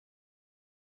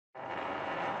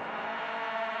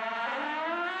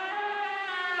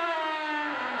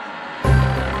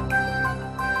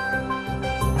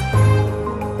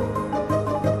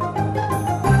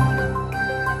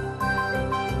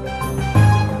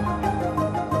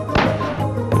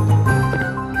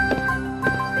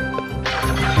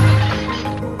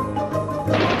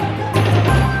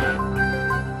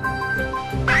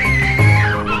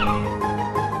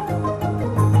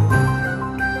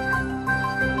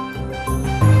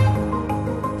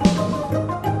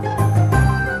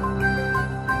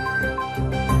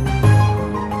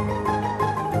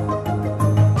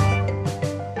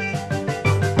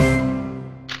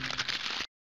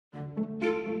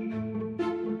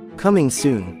Coming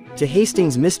soon, to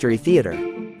Hastings Mystery Theater.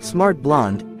 Smart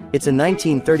Blonde, it's a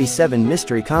 1937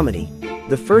 mystery comedy,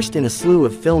 the first in a slew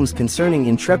of films concerning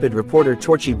intrepid reporter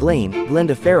Torchy Blane,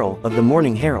 Glenda Farrell, of the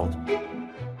Morning Herald.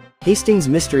 Hastings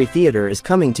Mystery Theater is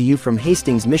coming to you from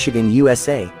Hastings, Michigan,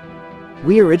 USA.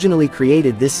 We originally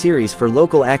created this series for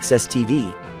local access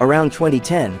TV, around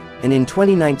 2010, and in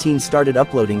 2019 started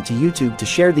uploading to YouTube to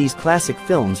share these classic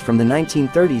films from the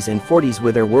 1930s and 40s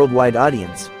with our worldwide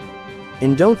audience.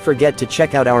 And don't forget to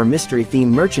check out our mystery-themed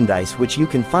merchandise, which you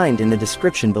can find in the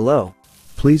description below.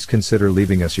 Please consider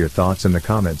leaving us your thoughts in the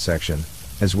comment section,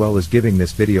 as well as giving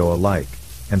this video a like,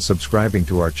 and subscribing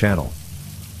to our channel.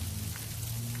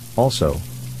 Also,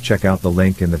 check out the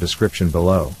link in the description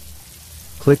below.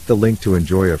 Click the link to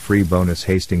enjoy a free bonus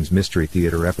Hastings Mystery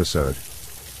Theater episode.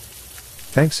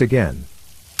 Thanks again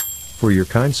for your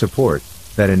kind support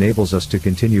that enables us to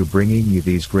continue bringing you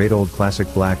these great old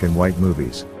classic black and white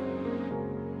movies.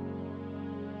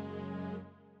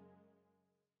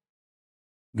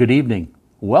 Good evening.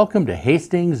 Welcome to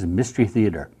Hastings Mystery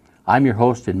Theater. I'm your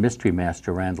host and mystery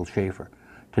master, Randall Schaefer.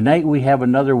 Tonight we have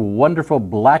another wonderful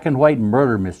black and white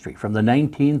murder mystery from the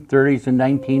 1930s and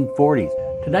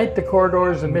 1940s. Tonight the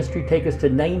corridors of mystery take us to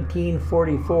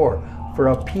 1944 for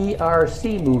a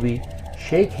PRC movie,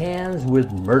 Shake Hands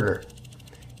with Murder.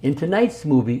 In tonight's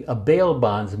movie, a bail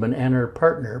bondsman and her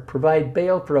partner provide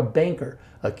bail for a banker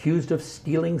accused of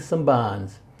stealing some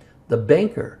bonds. The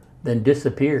banker then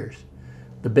disappears.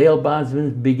 The bail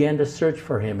bondsman began to search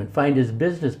for him and find his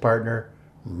business partner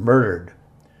murdered.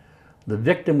 The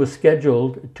victim was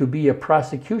scheduled to be a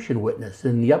prosecution witness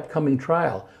in the upcoming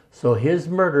trial, so his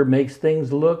murder makes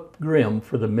things look grim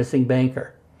for the missing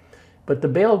banker. But the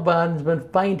bail bondsmen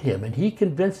find him, and he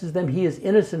convinces them he is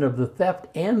innocent of the theft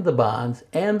and the bonds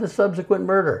and the subsequent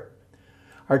murder.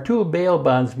 Our two bail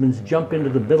bondsmen jump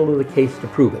into the middle of the case to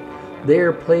prove it. They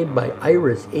are played by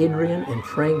Iris Adrian and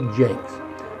Frank Jenks.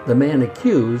 The man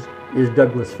accused is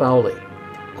Douglas Fowley.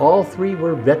 All three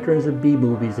were veterans of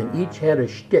B-movies and each had a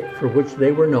shtick for which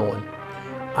they were known.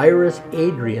 Iris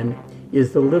Adrian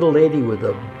is the little lady with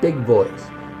a big voice.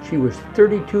 She was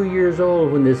 32 years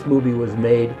old when this movie was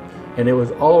made, and it was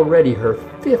already her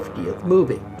 50th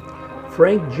movie.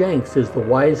 Frank Jenks is the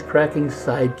wisecracking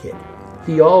sidekick.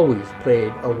 He always played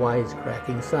a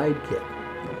wisecracking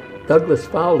sidekick. Douglas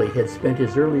Fowley had spent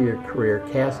his earlier career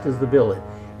cast as the villain,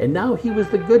 and now he was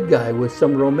the good guy with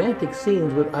some romantic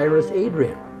scenes with Iris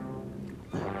Adrian.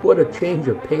 What a change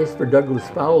of pace for Douglas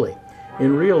Fowley.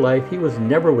 In real life, he was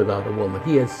never without a woman.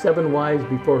 He had 7 wives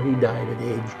before he died at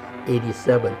age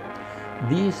 87.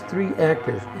 These 3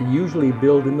 actors usually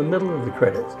billed in the middle of the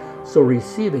credits, so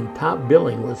receiving top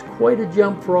billing was quite a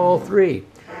jump for all 3.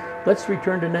 Let's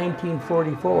return to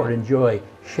 1944 and enjoy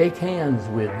Shake Hands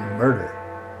with Murder.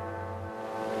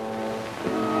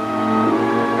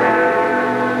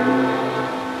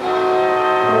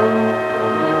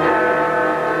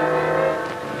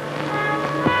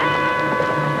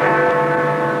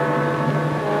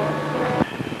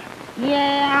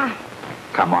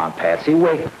 Come on, Patsy,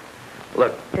 wait.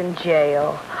 Look. In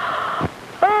jail.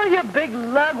 Oh, you big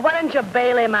lug. Why didn't you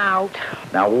bail him out?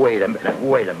 Now, wait a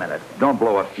minute. Don't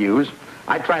blow a fuse.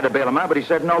 I tried to bail him out, but he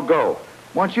said no go.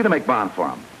 Wants you to make bond for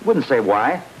him. Wouldn't say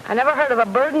why. I never heard of a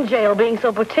bird in jail being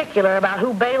so particular about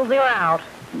who bails you out.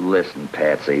 Listen,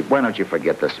 Patsy, why don't you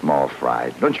forget the small fry?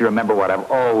 Don't you remember what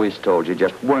I've always told you?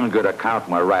 Just one good account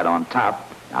and we're right on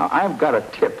top. Now, I've got a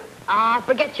tip. Ah,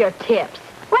 forget your tips.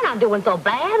 We're not doing so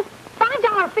bad.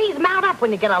 $5 fees mount up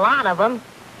when you get a lot of them.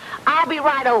 I'll be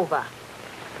right over.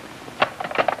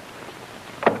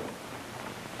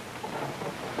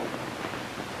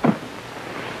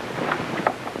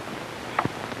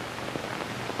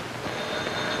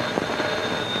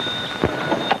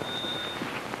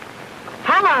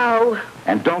 Hello.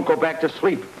 And don't go back to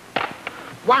sleep.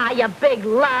 Why, you big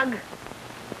lug?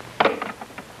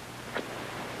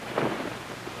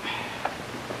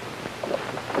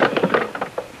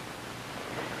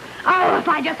 Oh, if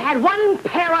I just had one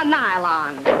pair of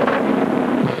nylon.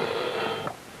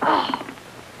 Oh.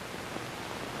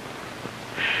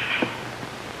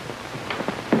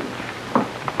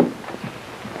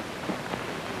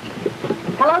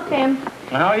 Hello, Tim.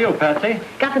 How are you, Patsy?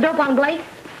 Got the dope on Blake?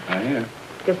 Right here.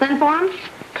 You send for him?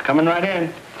 It's coming right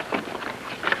in.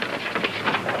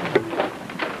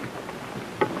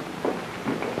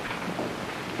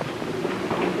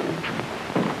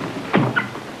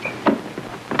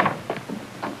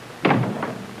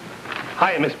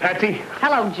 Hi, Miss Patsy.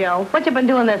 Hello, Joe. What you been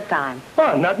doing this time?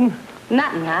 Oh, nothing.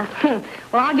 Nuttin', huh?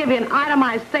 Well, I'll give you an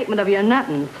itemized statement of your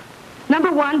nuttins.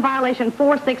 Number 1, violation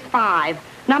 465.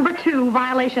 Number 2,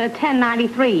 violation of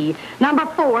 1093. Number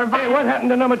 4, Hey, what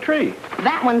happened to number 3?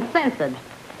 That one's censored.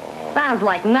 Sounds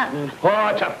like nothing. Oh,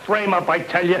 it's a frame-up, I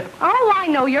tell you. Oh, I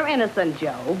know you're innocent,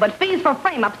 Joe, but fees for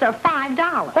frame-ups are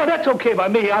 $5. Oh, that's okay by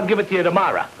me. I'll give it to you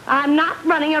tomorrow. I'm not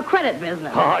running a credit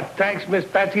business. Oh, thanks, Miss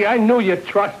Patsy. I knew you'd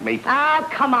trust me. Oh,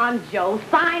 come on, Joe.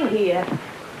 Sign here.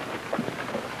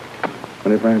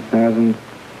 25,000,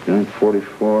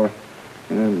 44,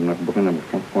 booking number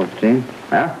 14.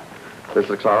 Yeah? This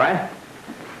looks all right.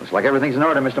 Looks like everything's in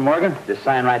order, Mr. Morgan. Just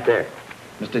sign right there.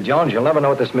 Mr. Jones, you'll never know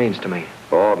what this means to me.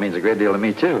 Oh, it means a great deal to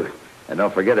me, too. And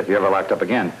don't forget, if you're ever locked up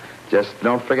again, just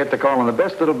don't forget to call on the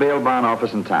best little bail bond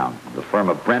office in town. The firm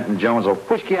of Brent and Jones will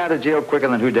push you out of jail quicker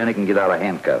than Whodunit can get out of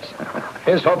handcuffs.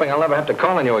 Here's hoping I'll never have to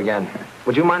call on you again.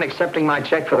 Would you mind accepting my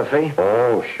check for the fee?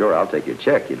 Oh, sure, I'll take your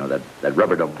check. You know, that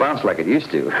rubber don't bounce like it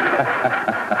used to.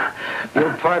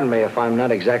 You'll pardon me if I'm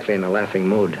not exactly in a laughing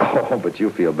mood. Oh, but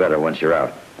you'll feel better once you're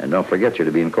out. And don't forget you're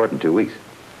to be in court in 2 weeks.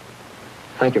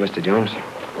 Thank you, Mr. Jones.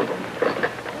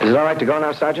 Is it all right to go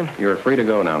now, Sergeant? You're free to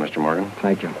go now, Mr. Morgan.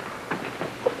 Thank you.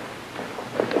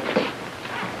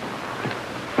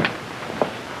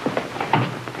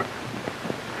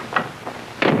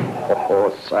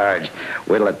 Oh, Sarge,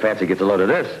 wait till that Patsy gets a load of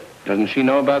this. Doesn't she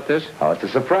know about this? Oh, it's a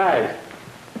surprise.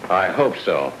 I hope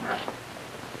so.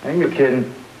 Ain't you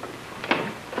kidding?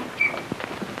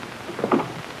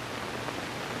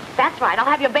 That's right. I'll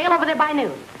have your bail over there by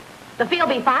noon. The fee will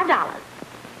be $5.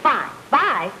 Fine.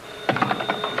 Bye.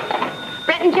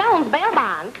 Brent and Jones, bail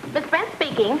bond. Miss Brent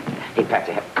speaking. Hey,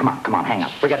 Patsy, come on, hang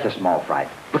on. Forget the small fry.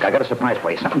 Look, I got a surprise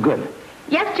for you, something good.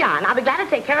 Yes, John. I'll be glad to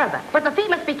take care of it. But the fee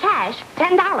must be cash,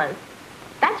 $10.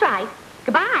 That's right.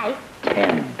 Goodbye.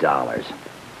 $10.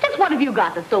 Just what have you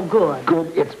got that's so good?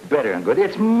 Good, it's better than good.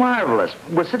 It's marvelous.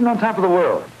 We're sitting on top of the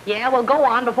world. Yeah, well, go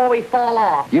on before we fall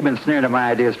off. You've been sneering at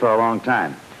my ideas for a long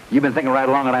time. You've been thinking right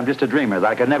along that I'm just a dreamer, that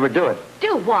I could never do it.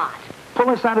 Do what? Pull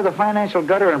us out of the financial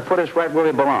gutter and put us right where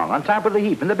we belong, on top of the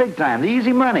heap, in the big time, the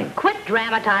easy money. Quit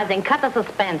dramatizing. Cut the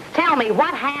suspense. Tell me,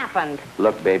 what happened?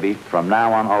 Look, baby, from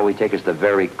now on, all we take is the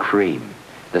very cream.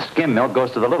 The skim milk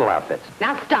goes to the little outfits.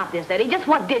 Now stop this, Eddie. Just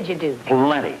what did you do?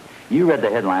 Plenty. You read the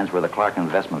headlines where the Clark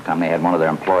Investment Company had one of their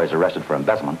employees arrested for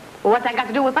embezzlement. Well, what's that got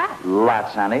to do with that?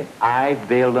 Lots, honey. I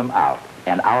bailed them out.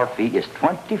 And our fee is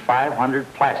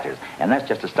 2,500 plasters. And that's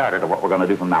just a starter to what we're going to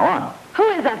do from now on. Who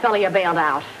is that fellow you bailed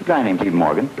out? A guy named Steve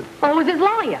Morgan. Oh, who's his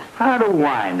lawyer? How do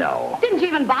I know? Didn't you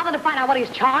even bother to find out what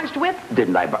he's charged with?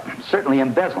 Didn't I? Certainly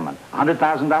embezzlement.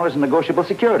 $100,000 in negotiable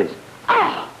securities.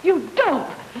 Oh, you dope!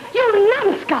 You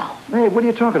numbskull! Hey, what are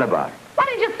you talking about? Why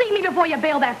didn't you see me before you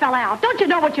bailed that fella out? Don't you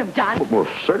know what you've done? Well,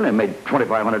 certainly it made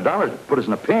 $2,500. Put us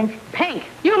in the pink. Pink?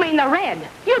 You mean the red?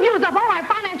 You've used up all our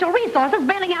financial resources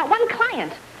bailing out one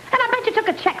client. And I bet you took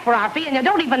a check for our fee and you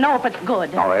don't even know if it's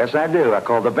good. Oh, yes, I do. I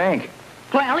called the bank.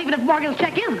 Well, even if Morgan's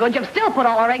check is good, you've still put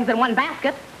all our eggs in one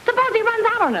basket. Suppose he runs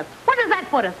out on us. Where does that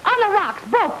put us? On the rocks,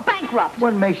 broke, bankrupt.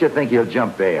 What makes you think he'll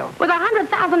jump bail? With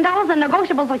 $100,000 in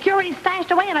negotiable securities stashed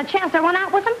away and a chance to run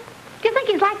out with them? Do you think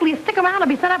he's likely to stick around and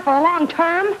be set up for a long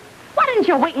term? Why didn't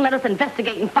you wait and let us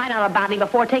investigate and find out about him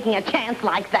before taking a chance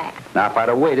like that? Now, if I'd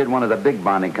have waited, one of the big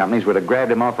bonding companies would have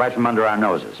grabbed him off right from under our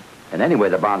noses. And anyway,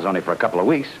 the bond's only for a couple of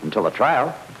weeks, until the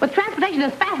trial. With transportation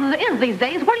as fast as it is these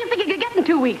days, where do you think he could get in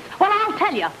 2 weeks? Well, I'll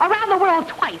tell you, around the world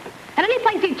twice. And any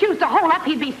place he'd choose to hole up,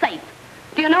 he'd be safe.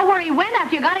 Do you know where he went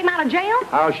after you got him out of jail?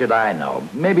 How should I know?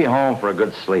 Maybe home for a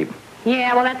good sleep.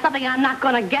 Yeah, well, that's something I'm not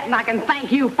going to get, and I can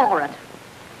thank you for it.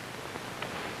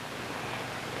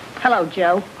 Hello,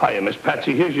 Joe. Hiya, Miss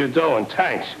Patsy. Here's your dough and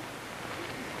thanks.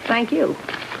 Thank you.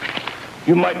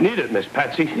 You might need it, Miss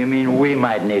Patsy. You mean we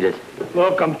might need it?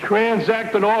 Look, I'm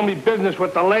transacting all me business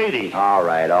with the lady. All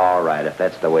right, if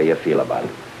that's the way you feel about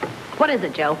it. What is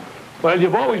it, Joe? Well,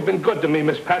 you've always been good to me,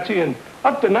 Miss Patsy, and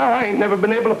up to now, I ain't never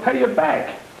been able to pay you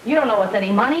back. You don't owe us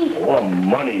any money. Oh,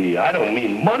 money. I don't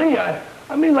mean money.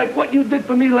 I mean like what you did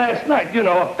for me last night. You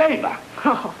know, a favor.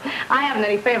 Oh, I haven't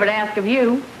any favor to ask of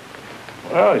you.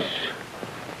 Well, it's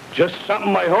just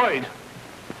something I heard.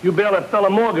 You bailed that fella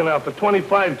Morgan out for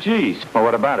 25 G's. Well,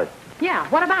 what about it? Yeah,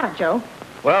 what about it, Joe?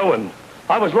 Well, when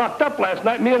I was locked up last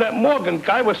night, me and that Morgan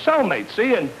guy were cellmates,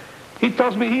 see? And he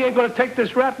tells me he ain't going to take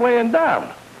this rap laying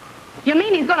down. You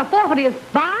mean he's going to forfeit his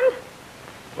bond?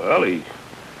 Well, he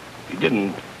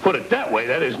didn't put it that way.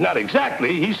 That is, not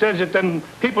exactly. He says that them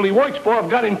people he works for have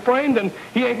got him framed, and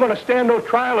he ain't going to stand no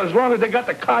trial as long as they got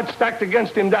the cards stacked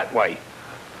against him that way.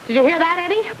 Did you hear that,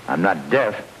 Eddie? I'm not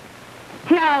deaf.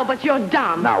 No, but you're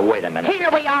dumb. Now, wait a minute. Here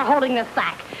we are holding the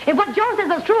sack. If what Joe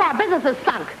says is true, our business is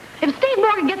sunk. If Steve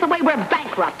Morgan gets away, we're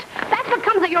bankrupt. That's what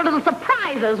comes of your little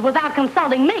surprises without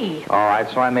consulting me. All right,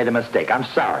 so I made a mistake. I'm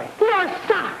sorry. You're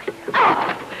sorry.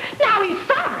 Oh, now he's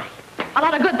sorry. A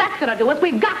lot of good that's going to do us.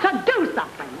 We've got to do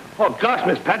something. Oh, gosh,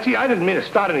 Miss Patsy, I didn't mean to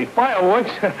start any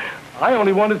fireworks. I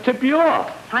only wanted to tip you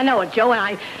off. I know it, Joe,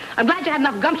 and I'm glad you had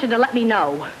enough gumption to let me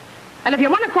know. And if you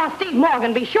run across Steve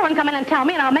Morgan, be sure and come in and tell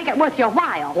me, and I'll make it worth your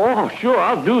while. Oh, sure,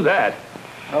 I'll do that.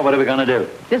 Oh, what are we going to do?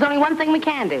 There's only one thing we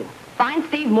can do. Find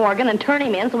Steve Morgan and turn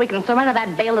him in so we can surrender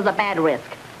that bail as a bad risk.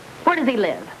 Where does he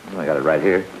live? I got it right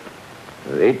here.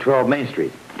 812 Main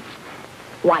Street.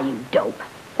 Why, you dope.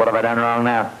 What have I done wrong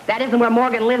now? That isn't where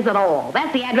Morgan lives at all.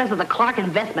 That's the address of the Clark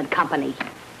Investment Company.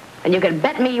 And you can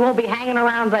bet me he won't be hanging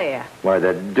around there. Why,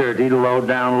 the dirty,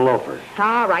 low-down loafer.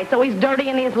 All right, so he's dirty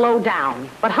and he's low down.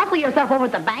 But hustle yourself over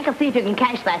at the bank and see if you can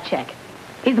cash that check.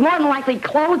 He's more than likely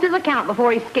closed his account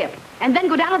before he skipped. And then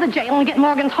go down to the jail and get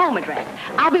Morgan's home address.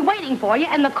 I'll be waiting for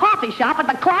you in the coffee shop at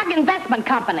the Clark Investment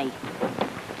Company.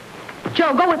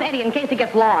 Joe, go with Eddie in case he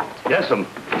gets lost. Yes'm.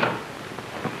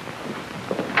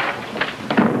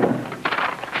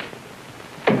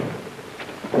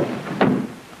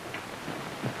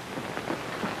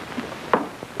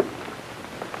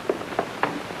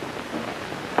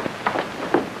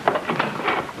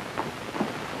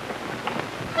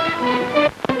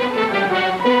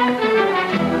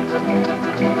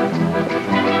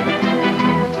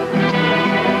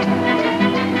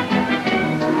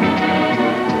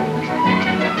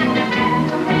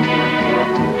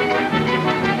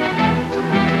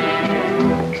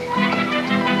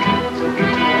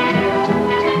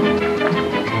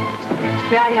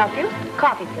 May I help you?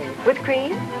 Coffee, please. With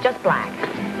cream? Just black.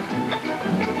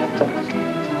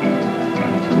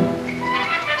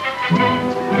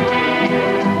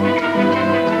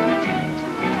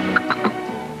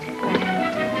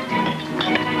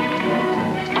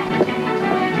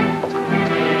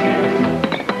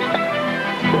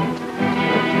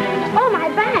 Oh, my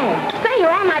bag. Say,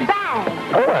 you're on my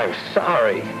bag. Oh, I'm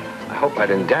sorry. I hope I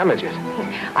didn't damage it.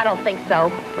 I don't think so.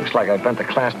 Looks like I bent the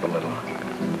clasp a little.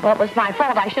 Well, it was my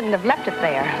fault. I shouldn't have left it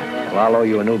there. Well, I'll owe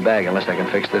you a new bag unless I can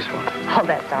fix this one. Oh,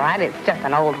 that's all right. It's just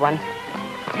an old one.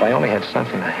 If I only had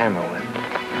something to hammer with.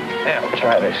 Yeah,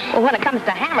 try this. Well, when it comes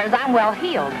to hammers, I'm well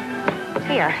heeled.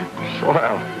 Here.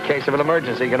 Well, in case of an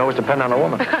emergency, you can always depend on a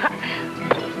woman.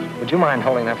 Would you mind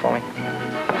holding that for me?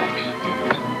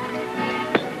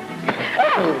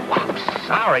 Oh, I'm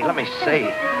sorry. Let me see.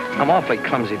 I'm awfully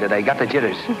clumsy today. Got the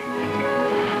jitters.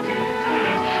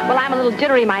 Well, I'm a little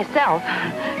jittery myself.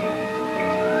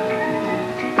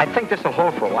 I think this will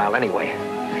hold for a while anyway.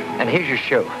 And here's your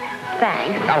shoe.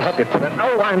 Thanks. I'll help you put it.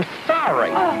 Oh, I'm sorry.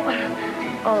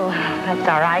 Oh, that's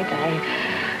all right.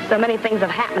 So many things have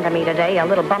happened to me today. A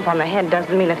little bump on the head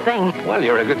doesn't mean a thing. Well,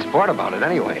 you're a good sport about it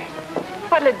anyway.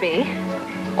 What'll it be?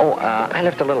 Oh, I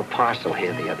left a little parcel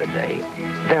here the other day.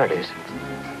 There it is.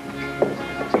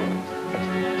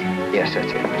 Yes,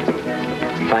 that's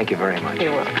it. Thank you very much.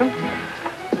 You're welcome.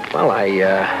 Well, I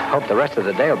hope the rest of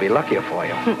the day will be luckier for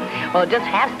you. Well, it just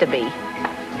has to be.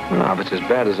 No, if it's as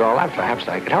bad as all that, perhaps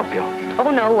I could help you.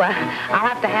 Oh, no, I'll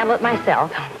have to handle it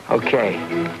myself. Okay.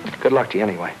 Good luck to you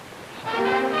anyway.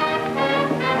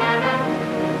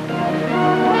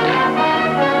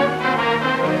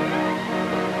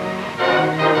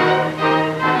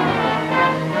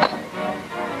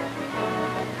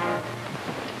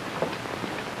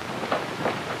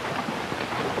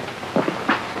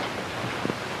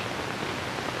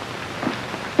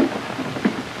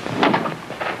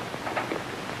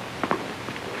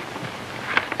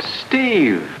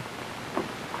 Steve!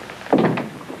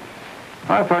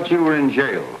 I thought you were in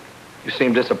jail. You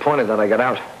seem disappointed that I got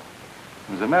out.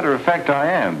 As a matter of fact,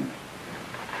 I am.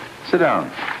 Sit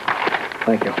down.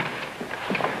 Thank you.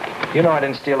 You know I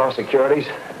didn't steal those securities.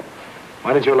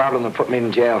 Why did you allow them to put me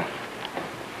in jail?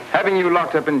 Having you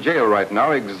locked up in jail right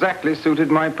now exactly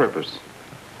suited my purpose.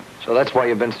 So that's why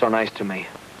you've been so nice to me,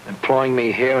 employing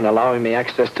me here and allowing me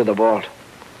access to the vault.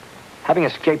 Having a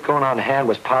scapegoat on hand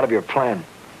was part of your plan.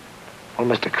 Well,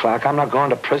 Mr. Clark, I'm not going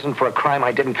to prison for a crime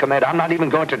I didn't commit. I'm not even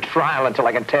going to trial until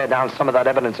I can tear down some of that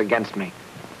evidence against me.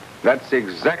 That's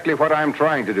exactly what I'm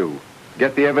trying to do.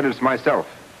 Get the evidence myself.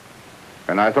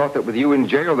 And I thought that with you in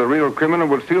jail, the real criminal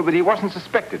would feel that he wasn't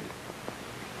suspected.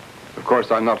 Of course,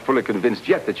 I'm not fully convinced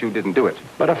yet that you didn't do it.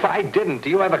 But if I didn't, do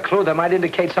you have a clue that might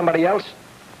indicate somebody else?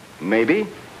 Maybe.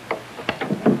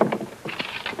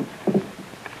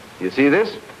 You see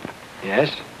this?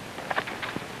 Yes.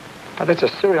 Oh, that's a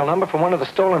serial number from one of the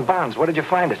stolen bonds. Where did you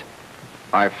find it?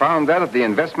 I found that at the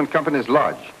investment company's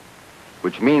lodge,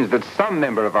 which means that some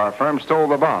member of our firm stole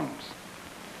the bonds.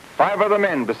 5 other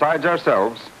men besides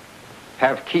ourselves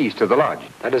have keys to the lodge.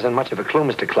 That isn't much of a clue,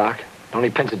 Mr. Clark. Only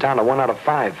pins it down to 1 out of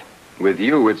 5. With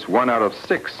you, it's 1 out of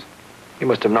 6. You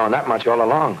must have known that much all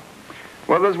along.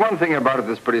 Well, there's one thing about it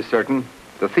that's pretty certain.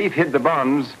 The thief hid the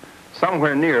bonds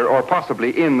somewhere near or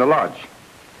possibly in the lodge.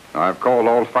 Now, I've called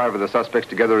all 5 of the suspects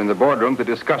together in the boardroom to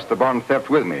discuss the bond theft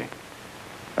with me.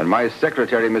 And my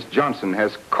secretary, Miss Johnson,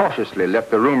 has cautiously let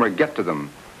the rumor get to them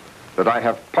that I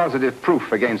have positive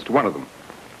proof against one of them.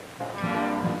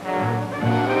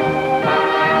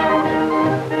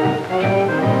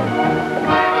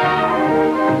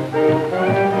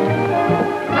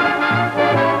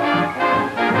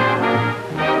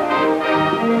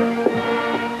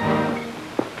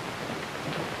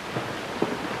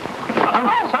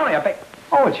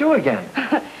 Oh, it's you again.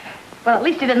 Well, at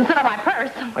least you didn't sit on my purse.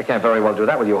 I can't very well do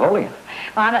that with you holding it.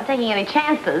 Well, I'm not taking any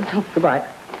chances. Goodbye.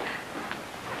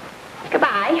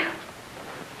 Goodbye.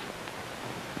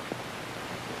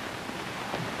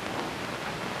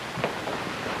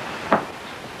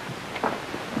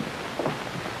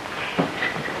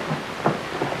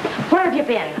 Where have you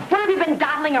been? Where have you been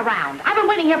dawdling around? I've been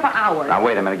waiting here for hours. Now,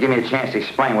 wait a minute. Give me a chance to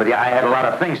explain with you. I had a lot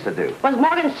of things to do. Was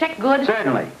Morgan's check good?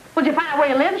 Certainly. Did you find out where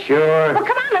you live? Sure. Well,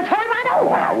 come on, let's hurry right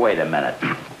over. Now, wait a minute.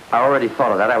 I already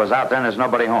thought of that. I was out there and there's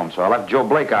nobody home, so I left Joe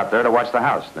Blake out there to watch the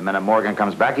house. The minute Morgan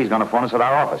comes back, he's going to phone us at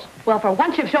our office. Well, for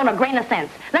once you've shown a grain of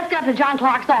sense. Let's get up to John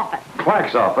Clark's office.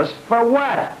 Clark's office? For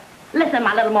what? Listen,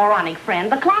 my little moronic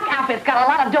friend, the Clark outfit's got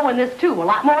a lot of dough in this, too, a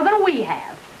lot more than we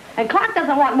have. And Clark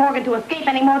doesn't want Morgan to escape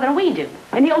any more than we do.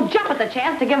 And he'll jump at the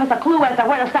chance to give us a clue as to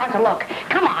where to start to look.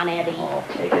 Come on, Eddie. Oh,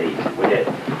 take it easy. We did.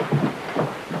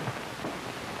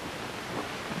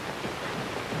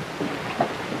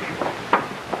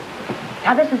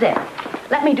 Now, this is it.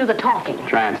 Let me do the talking.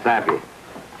 Try and stop you.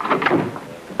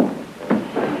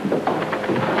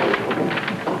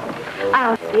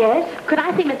 Yes? Could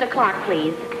I see Mr. Clark,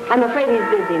 please? I'm afraid he's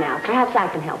busy now. Perhaps I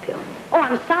can help you. Oh,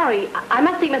 I'm sorry. I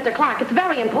must see Mr. Clark. It's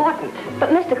very important. But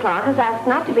Mr. Clark has asked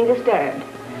not to be disturbed.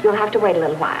 You'll have to wait a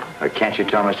little while. Can't you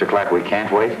tell Mr. Clark we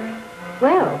can't wait?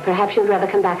 Well, perhaps you'd rather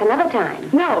come back another time.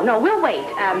 No, we'll wait.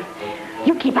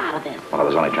 You keep out of this. Well, I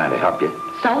was only trying to help you.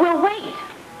 So we'll wait.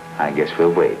 I guess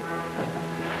we'll wait.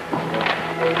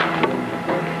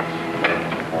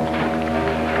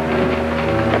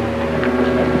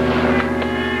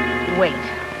 Wait.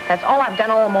 That's all I've done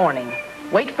all morning.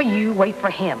 Wait for you, wait for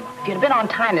him. If you'd have been on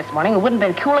time this morning, we wouldn't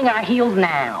have been cooling our heels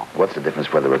now. What's the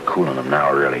difference whether we're cooling them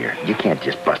now or earlier? You can't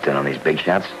just bust in on these big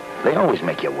shots. They always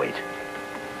make you wait.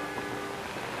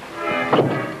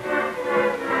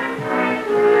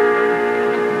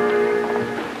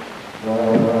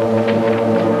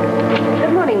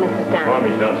 Good morning, Mrs. Stanton.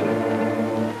 Morning, Johnson.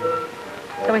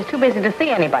 So he's too busy to see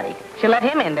anybody. She let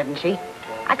him in, didn't she?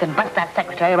 I could bust that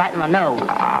secretary right in the nose.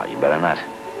 Ah, you better not.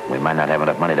 We might not have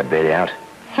enough money to bail you out.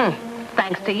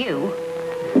 Thanks to you.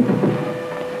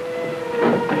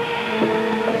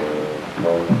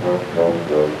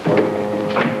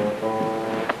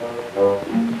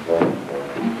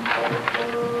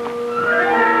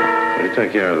 Will you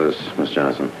take care of this, Miss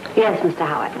Johnson? Yes, Mr.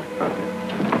 Howard.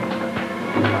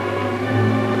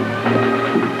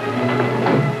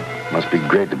 Must be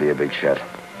great to be a big shot.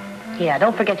 Yeah,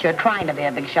 don't forget you're trying to be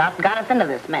a big shot and got us into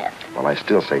this mess. Well, I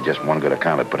still say just one good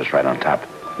account would put us right on top.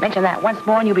 Mention that once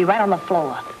more and you'll be right on the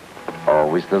floor.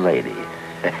 Always the lady.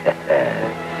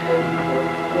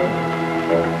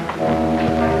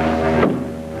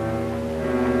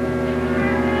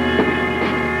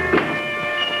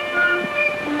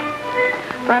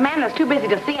 For a man that's too busy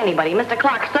to see anybody, Mr.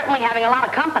 Clark's certainly having a lot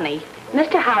of company.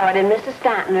 Mr. Howard and Mrs.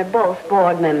 Stanton are both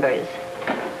board members.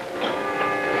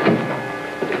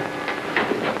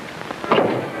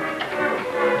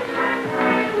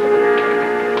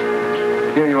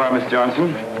 Here you are, Miss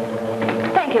Johnson.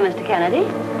 Thank you, Mr. Kennedy.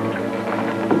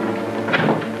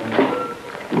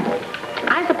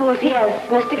 I suppose, yes,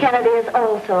 Mr. Kennedy is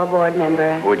also a board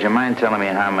member. Would you mind telling me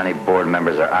how many board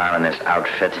members there are in this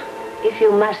outfit? If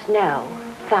you must know,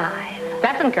 5.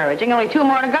 That's encouraging. Only 2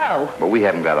 more to go. But we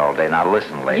haven't got all day. Now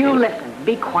listen, lady. You listen.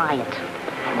 Be quiet.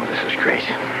 Oh, this is great.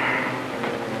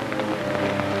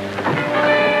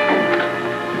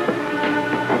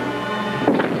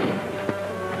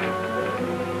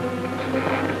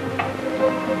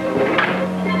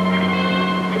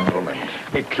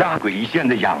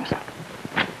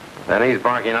 Then he's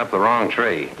barking up the wrong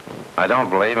tree. I don't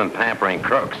believe in pampering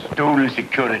crooks. Stolen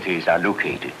securities are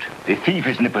located. The thief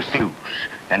is in the pursuit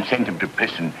and sent him to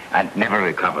prison and never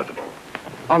recover them.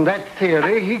 On that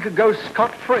theory, he could go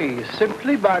scot-free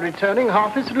simply by returning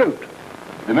half his loot.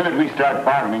 The minute we start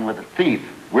bargaining with the thief,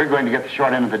 we're going to get the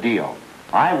short end of the deal.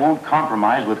 I won't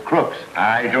compromise with crooks.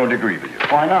 I don't agree with you.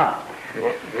 Why not?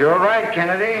 You're right,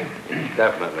 Kennedy.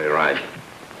 Definitely right.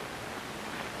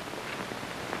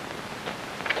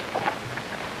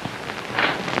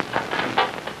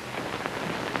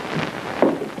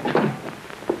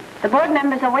 The board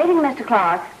members are waiting, Mr.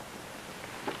 Clark.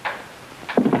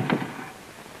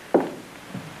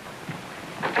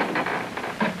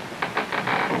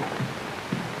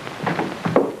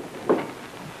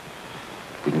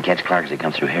 We can catch Clark as he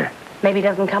comes through here. Maybe he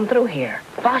doesn't come through here.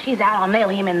 While she's out, I'll nail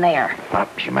him in there. Well,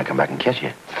 she might come back and catch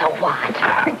you. So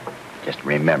what? Just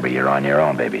remember, you're on your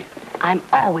own, baby. I'm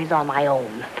always on my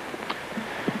own.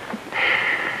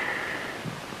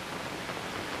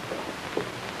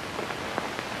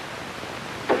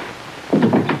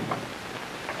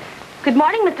 Good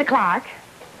morning, Mr. Clark.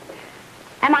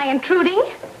 Am I intruding?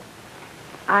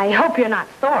 I hope you're not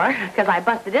sore, because I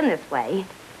busted in this way.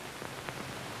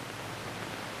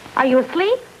 Are you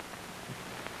asleep?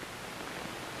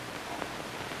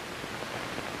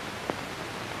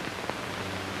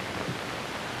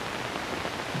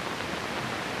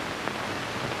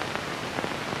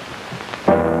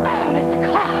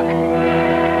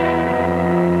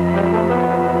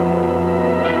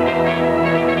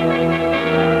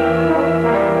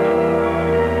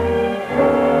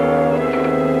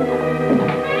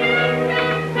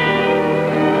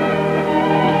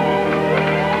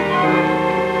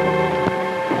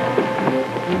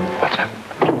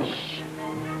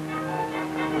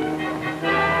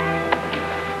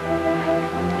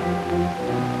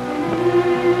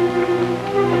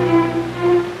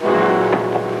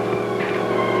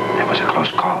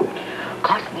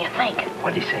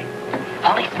 What'd he say?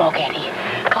 Holy smoke, Eddie.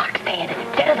 Clark's dead.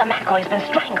 Dead as a mackerel. He's been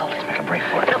strangled. Let's make a break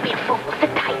for it. Don't be a fool. Sit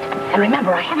tight. And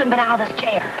remember, I haven't been out of this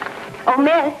chair. Oh,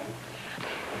 miss.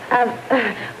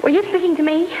 Were you speaking to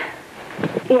me?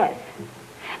 Yes.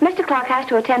 Mr. Clark has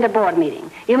to attend a board meeting.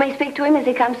 You may speak to him as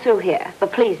he comes through here,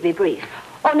 but please be brief.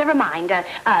 Oh, never mind. I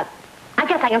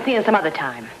guess I can see him some other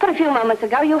time. But a few moments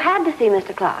ago, you had to see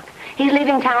Mr. Clark. He's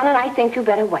leaving town, and I think you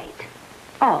better wait.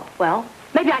 Oh, well,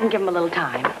 maybe I can give him a little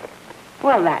time.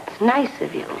 Well, that's nice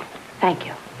of you. Thank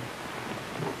you.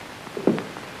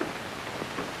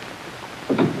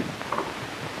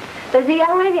 There's a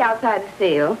young lady outside to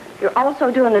see you. You're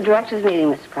also doing the director's meeting,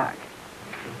 Mr. Clark.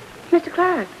 Mr.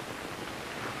 Clark,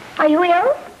 are you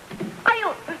ill? Are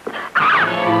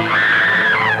you...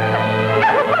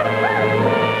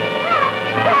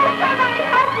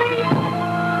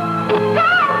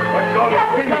 What's going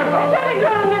on?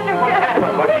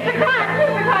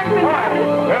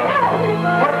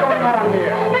 What's going on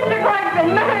here? Mr. Clark's been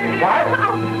murdered. What?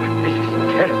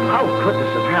 Mrs. Ted, how could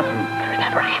this have happened?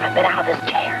 Remember, I haven't been out of this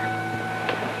chair.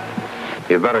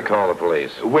 You'd better call the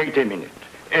police. Wait a minute.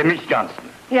 Miss Johnson,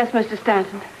 Yes, Mr.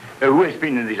 Stanton. who has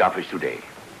been in this office today?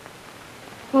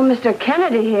 Well, Mr.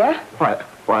 Kennedy here. Why,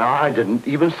 I didn't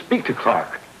even speak to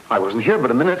Clark. I wasn't here but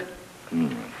a minute.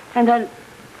 And then,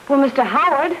 well, Mr.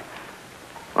 Howard.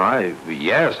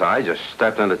 Yes, I just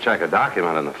stepped in to check a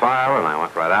document in the file, and I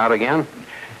went right out again.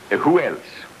 Who else?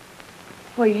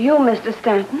 Well, you, Mr.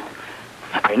 Stanton.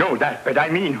 I know that, but I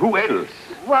mean, who else?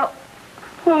 Well,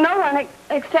 no one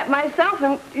except myself,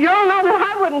 and you all know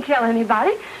that I wouldn't kill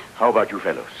anybody. How about you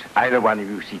fellows? Either one of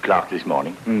you see Clark this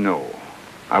morning? No.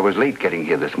 I was late getting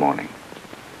here this morning.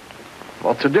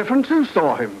 What's the difference? Who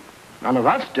saw him? None of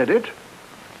us did it.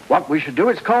 What we should do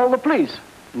is call the police.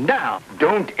 Now.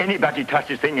 Don't anybody touch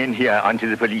this thing in here until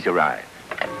the police arrive.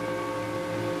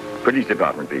 Police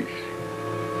department, please.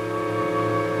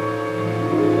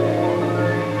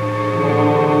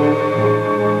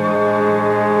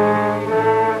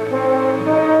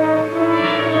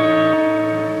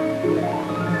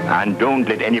 And don't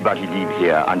let anybody leave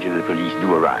here until the police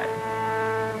do arrive.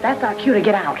 That's our cue to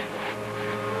get out.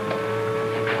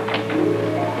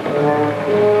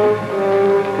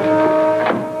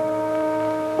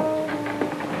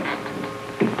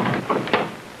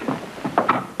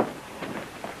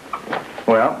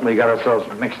 Well, we got ourselves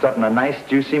mixed up in a nice,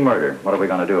 juicy murder. What are we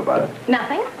going to do about it?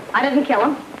 Nothing. I didn't kill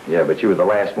him. Yeah, but you were the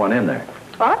last one in there.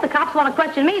 Well, if the cops want to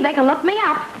question me, they can look me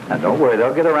up. Now, don't worry.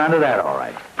 They'll get around to that all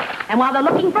right. And while they're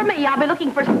looking for me, I'll be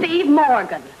looking for Steve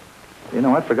Morgan. You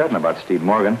know, I'd forgotten about Steve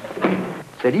Morgan.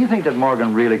 Say, do you think that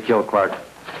Morgan really killed Clark?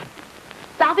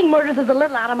 Solving murders is a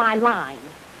little out of my line.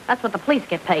 That's what the police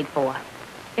get paid for.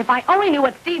 If I only knew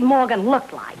what Steve Morgan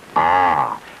looked like.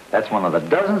 Ah, that's one of the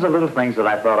dozens of little things that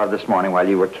I thought of this morning while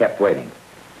you were kept waiting.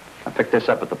 I picked this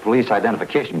up at the Police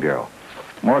Identification Bureau.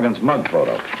 Morgan's mug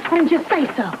photo. Why didn't you say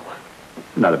so?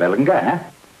 Not a bad-looking guy, huh?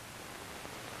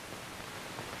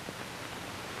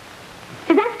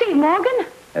 Is that Steve Morgan?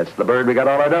 That's the bird we got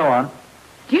all our dough on.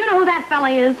 Do you know who that fella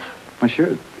is? Well,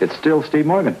 sure. It's still Steve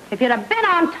Morgan. If you'd have been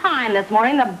on time this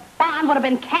morning, the bond would have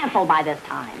been canceled by this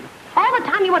time. All the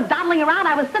time you were dawdling around,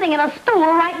 I was sitting in a stool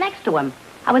right next to him.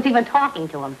 I was even talking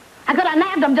to him. I could have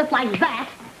nabbed him just like that.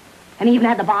 And he even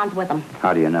had the bonds with him.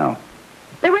 How do you know?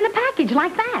 They were in a package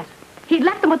like that. He'd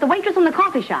left them with the waitress in the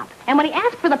coffee shop. And when he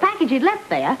asked for the package he'd left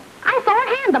there, I saw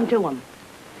her hand them to him.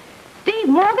 Steve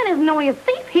Morgan isn't only a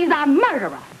thief, he's a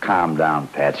murderer. Calm down,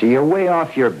 Patsy. You're way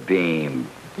off your beam.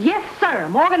 Yes, sir.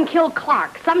 Morgan killed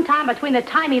Clark sometime between the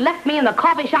time he left me in the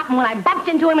coffee shop and when I bumped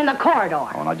into him in the corridor.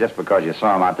 Oh, now, just because you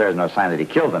saw him out there is no sign that he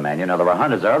killed the man. You know, there were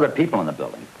hundreds of other people in the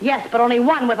building. Yes, but only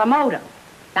one with a motive.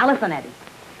 Now, listen, Eddie.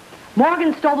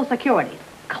 Morgan stole the securities.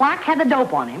 Clark had the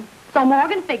dope on him, so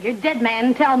Morgan figured dead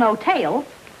man tell no tale.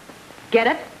 Get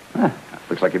it? Huh.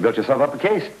 Looks like you built yourself up a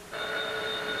case.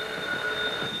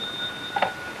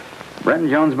 Brenton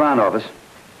Jones' bond office.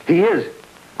 He is.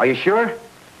 Are you sure?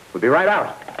 We'll be right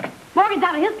out. Morgan's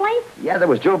out of his place? Yeah, there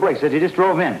was Joe Blake. Said he just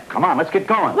drove in. Come on, let's get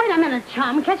going. Wait a minute,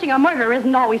 chum. Catching a murderer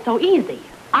isn't always so easy.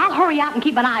 I'll hurry out and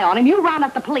keep an eye on him. You round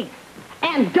up the police.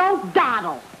 And don't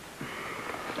dawdle.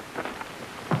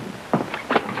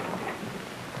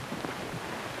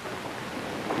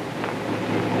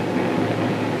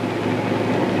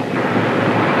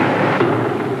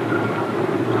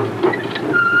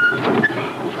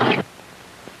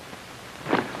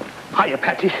 Hiya,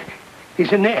 Patsy.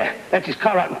 He's in there. That's his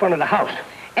car out in front of the house.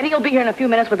 Eddie will be here in a few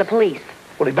minutes with the police.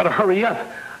 Well, he better hurry up,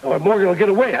 or Morgan will get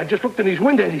away. I just looked in his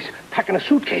window and he's packing a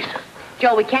suitcase.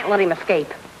 Joe, we can't let him escape.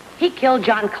 He killed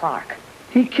John Clark.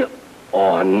 He killed...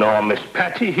 Oh, no, Miss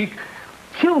Patsy. He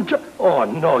killed John... Oh,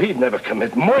 no, he'd never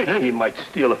commit murder. He might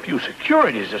steal a few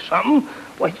securities or something.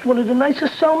 Why, he's one of the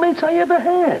nicest cellmates I ever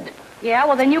had. Yeah,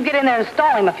 well, then you get in there and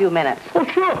stall him a few minutes. Oh,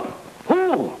 sure.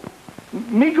 Who?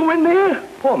 Me go in there?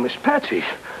 Oh, Miss Patsy,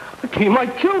 he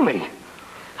might kill me.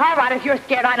 All right, if you're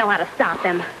scared, I know how to stop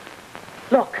them.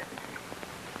 Look.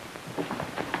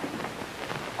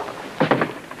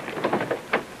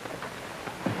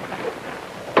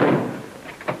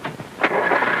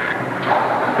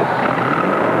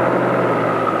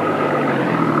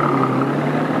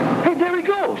 Hey, there he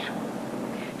goes.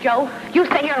 Joe, you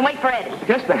stay here and wait for Eddie.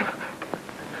 Yes, ma'am.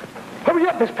 Hurry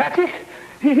up, Miss Patsy.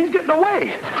 He's getting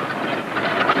away.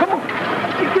 Come on,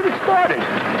 get it started.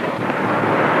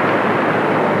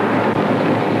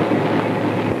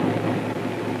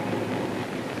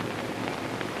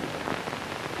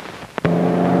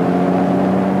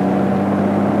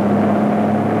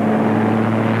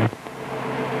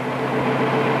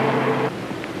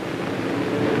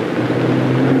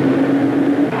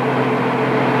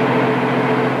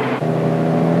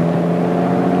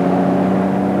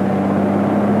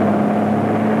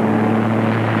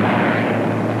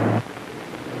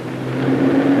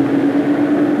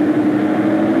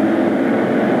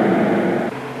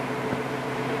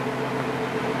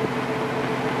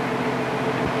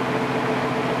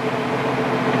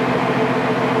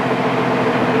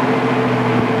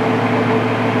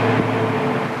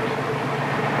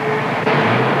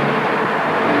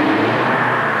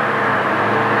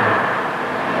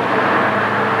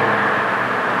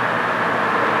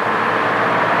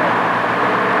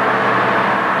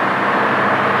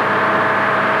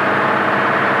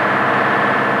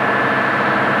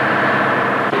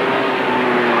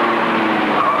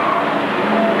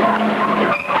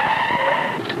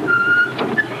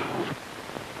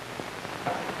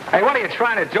 Hey, what are you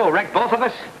trying to do? Wreck both of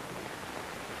us?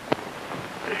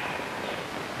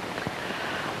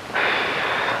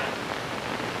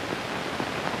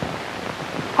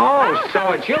 Oh,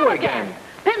 so it's you again.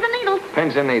 Pins and needles.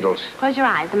 Pins and needles. Close your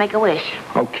eyes and make a wish.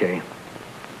 Okay.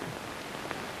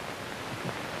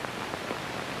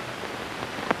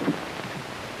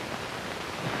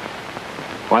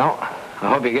 Well,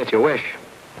 I hope you get your wish.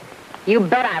 You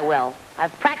bet I will.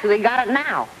 I've practically got it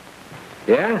now.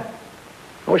 Yeah?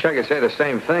 I wish I could say the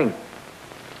same thing.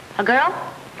 A girl?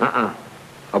 Uh-uh.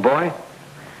 A boy?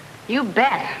 You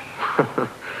bet.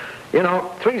 You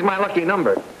know, 3's my lucky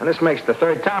number, and this makes the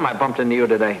 3rd time I bumped into you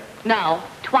today. No,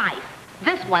 twice.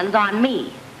 This one's on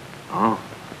me. Oh.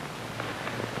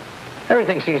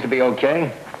 Everything seems to be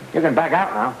okay. You can back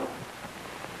out now.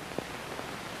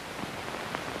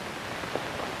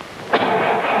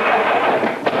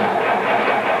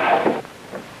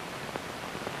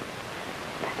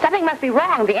 Something must be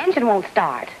wrong. The engine won't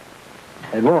start.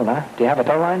 It won't, huh? Do you have a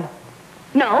tow line?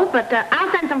 No, but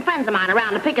I'll send some friends of mine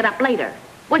around to pick it up later.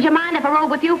 Would you mind if I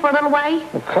rode with you for a little way?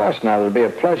 Of course, now. It'll be a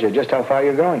pleasure. Just how far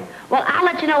you're going? Well, I'll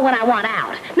let you know when I want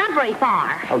out. Not very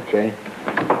far. Okay.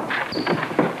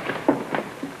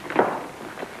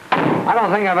 I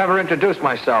don't think I've ever introduced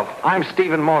myself. I'm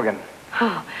Stephen Morgan.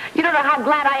 Oh, you don't know how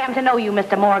glad I am to know you,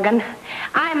 Mr. Morgan.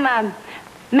 I'm,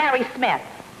 Mary Smith.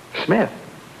 Smith?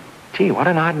 Gee, what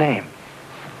an odd name.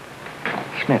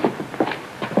 Smith.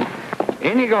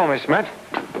 In you go, Miss Smith.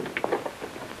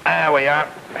 There we are.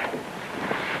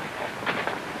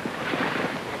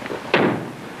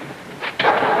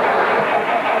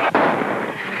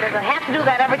 Does it have to do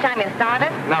that every time you start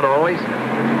it? Not always.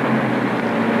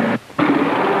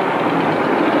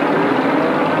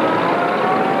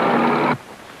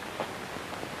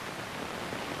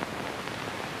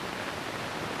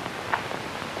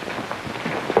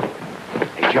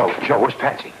 Hey, Joe, where's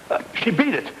Patsy? She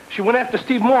beat it. She went after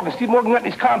Steve Morgan. Steve Morgan got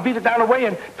in his car and beat it down the way,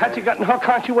 and Patsy got in her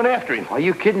car and she went after him. Are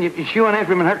you kidding? She went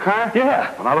after him in her car?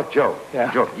 Yeah. Well, now, look, Joe.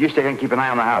 Yeah. Joe, you stay here and keep an eye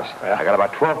on the house. Yeah. I got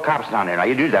about 12 cops down there. Now,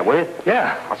 you do that, will you?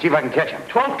 Yeah. I'll see if I can catch him.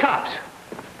 12 cops.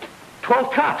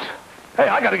 12 cops. Hey,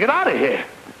 I gotta get out of here.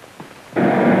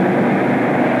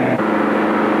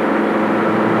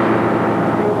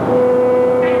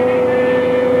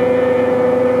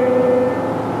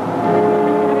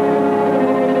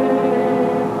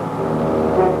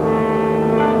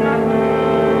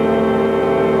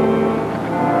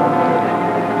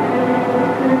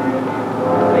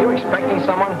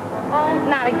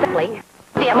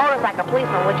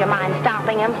 Would you mind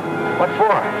stopping him? What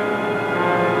for?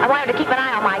 I wanted to keep an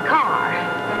eye on my car.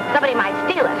 Somebody might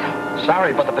steal it.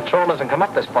 Sorry, but the patrol doesn't come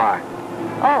up this far.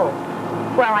 Oh.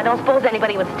 Well, I don't suppose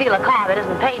anybody would steal a car that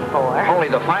isn't paid for. Only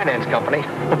the finance company.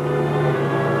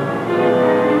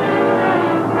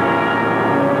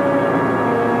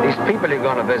 These people you're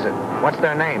going to visit, what's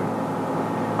their name?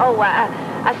 Oh,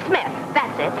 Smith.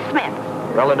 That's it, Smith.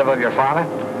 Relative of your father?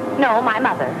 No, my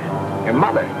mother. Your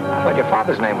mother? I thought your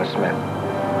father's name was Smith.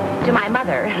 To my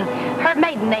mother. Her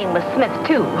maiden name was Smith,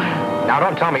 too. Now,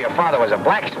 don't tell me your father was a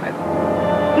blacksmith.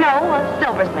 No, a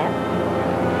silversmith.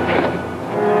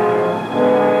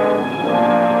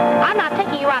 I'm not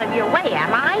taking you out of your way,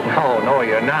 am I? No,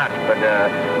 you're not. But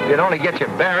if you'd only get your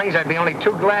bearings, I'd be only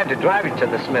too glad to drive you to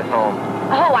the Smith home.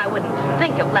 Oh, I wouldn't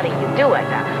think of letting you do it.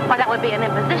 Why, that would be an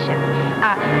imposition.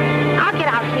 I'll get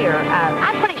out here.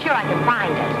 I'm pretty sure I can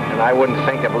find it. And I wouldn't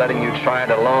think of letting you try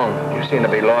it alone. You seem to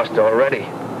be lost already.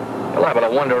 You're liable to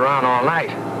wander around all night.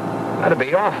 That'd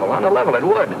be awful. On the level, it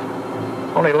would.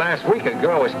 Only last week, a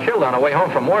girl was killed on her way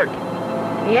home from work.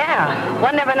 Yeah,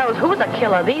 one never knows who's a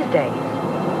killer these days.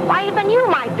 Why, even you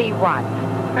might be one.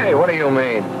 Hey, what do you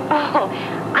mean? Oh,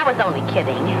 I was only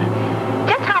kidding.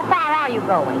 Just how far are you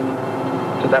going?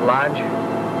 To that lodge?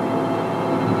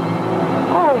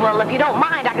 Oh, well, if you don't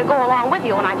mind, I could go along with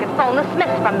you and I could phone the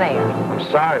Smiths from there. I'm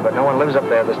sorry, but no one lives up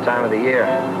there this time of the year.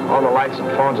 All the lights and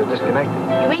phones are disconnected.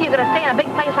 You mean you're going to stay in a big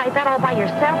place like that all by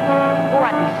yourself? Oh,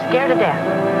 I'd be scared to death.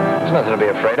 There's nothing to be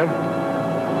afraid of.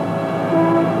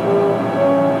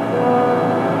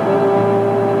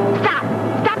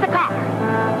 Stop the car.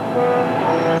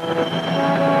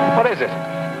 What is it?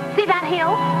 See that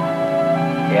hill?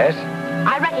 Yes?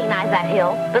 I recognize that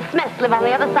hill. The Smiths live on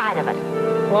the other side of it.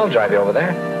 Well, I'll drive you over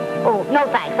there. Oh, no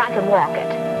thanks. I can walk it.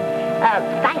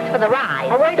 Thanks for the ride.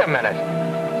 Oh, wait a minute.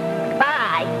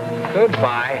 Bye.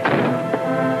 Goodbye.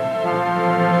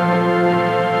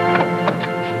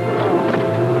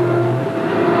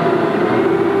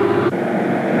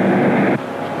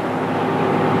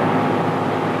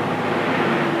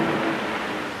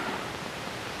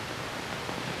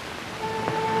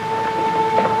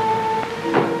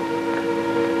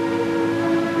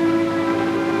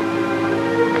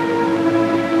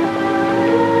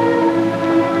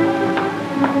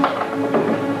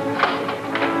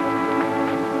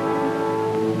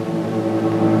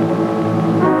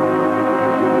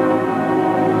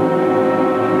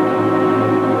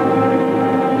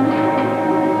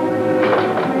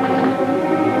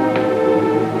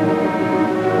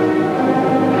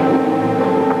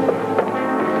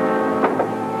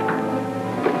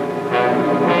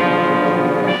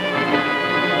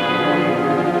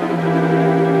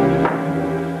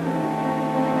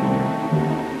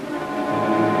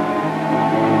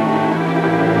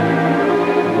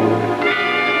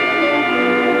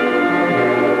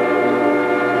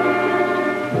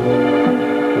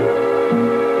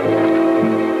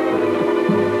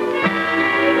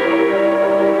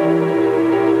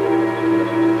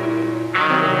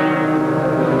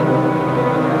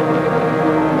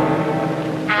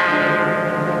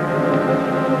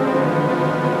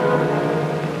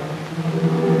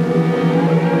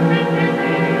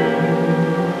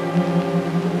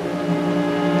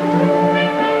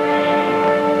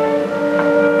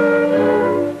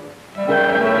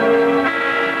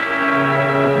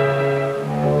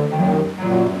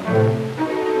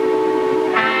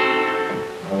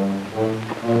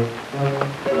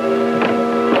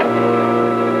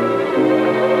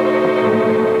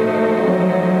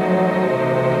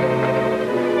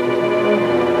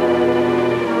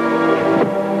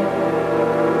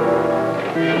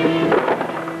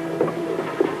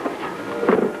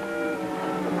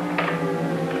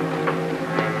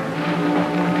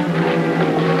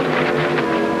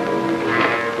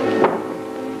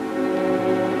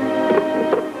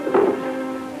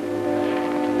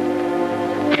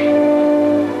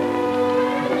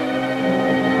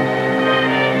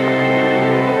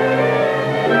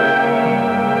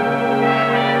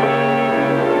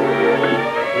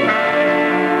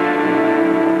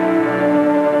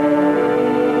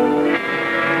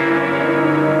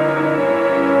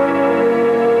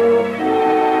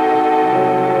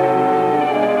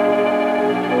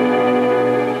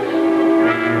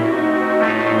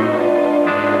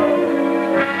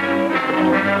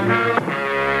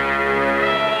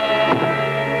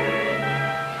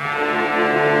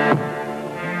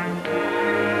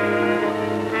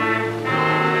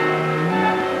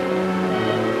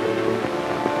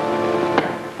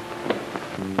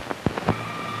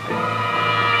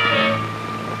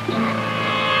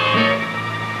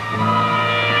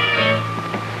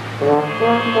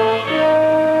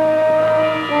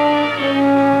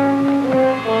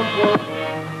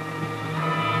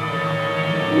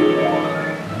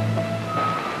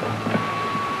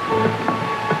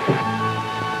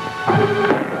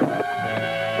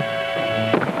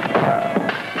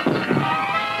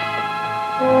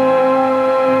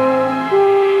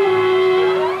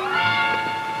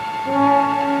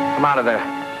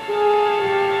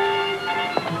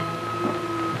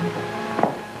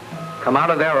 Come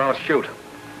out of there or I'll shoot.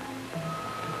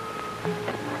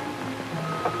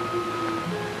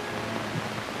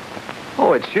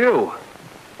 Oh, it's you.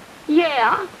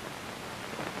 Yeah?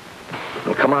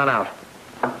 Well, come on out.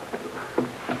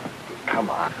 Come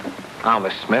on. Now,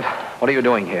 Miss Smith, what are you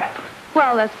doing here?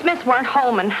 Well, the Smiths weren't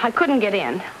home and I couldn't get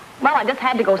in. Well, I just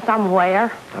had to go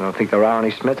somewhere. I don't think there are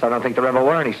any Smiths. I don't think there ever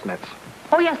were any Smiths.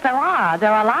 Oh, yes, there are.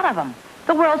 There are a lot of them.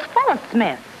 The world's full of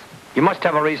Smiths. You must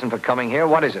have a reason for coming here.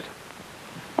 What is it?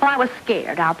 Well, I was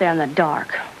scared out there in the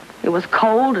dark. It was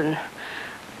cold and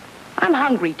I'm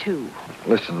hungry, too.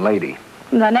 Listen, lady.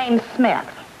 The name's Smith.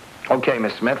 Okay,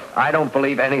 Miss Smith. I don't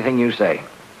believe anything you say.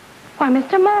 Why,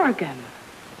 Mr. Morgan.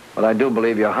 But I do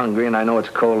believe you're hungry, and I know it's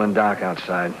cold and dark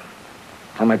outside.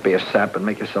 I might be a sap, but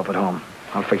make yourself at home.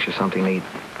 I'll fix you something to eat.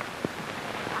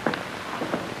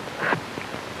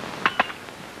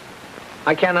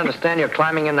 I can't understand your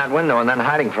climbing in that window and then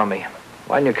hiding from me.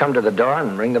 Why didn't you come to the door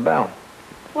and ring the bell?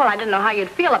 Well, I didn't know how you'd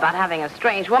feel about having a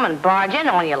strange woman barge in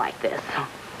on you like this.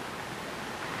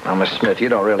 Now, Miss Smith, you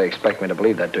don't really expect me to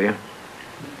believe that, do you?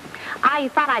 I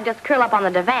thought I'd just curl up on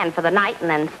the divan for the night and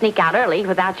then sneak out early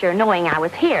without your knowing I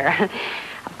was here.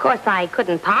 Of course, I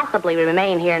couldn't possibly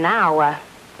remain here now.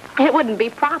 It wouldn't be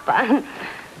proper.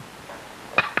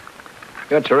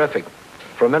 You're terrific.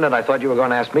 For a minute, I thought you were going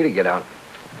to ask me to get out.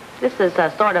 This is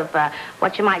sort of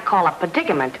what you might call a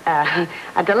predicament,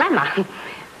 a dilemma.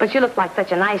 But you look like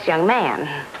such a nice young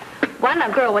man. One,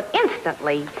 a girl would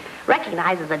instantly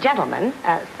recognize as a gentleman,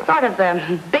 sort of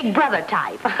the big brother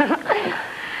type.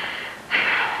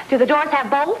 Do the doors have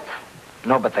bolts?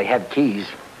 No, but they have keys.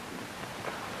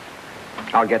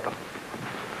 I'll get them.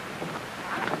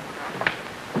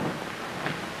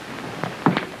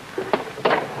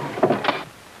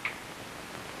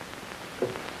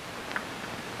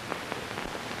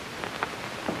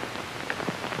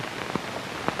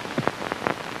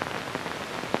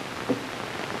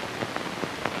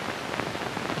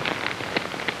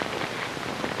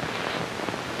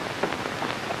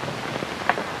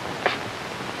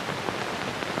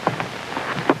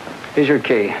 Here's your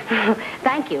key.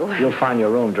 Thank you. You'll find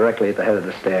your room directly at the head of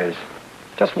the stairs.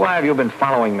 Just why have you been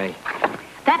following me?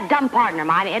 That dumb partner of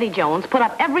mine, Eddie Jones, put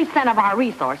up every cent of our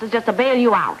resources just to bail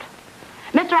you out.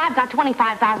 Mister, I've got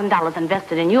 $25,000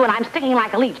 invested in you, and I'm sticking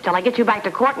like a leech till I get you back to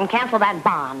court and cancel that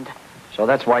bond. So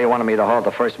that's why you wanted me to haul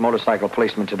the first motorcycle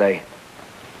policeman today.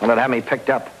 Well, it had me picked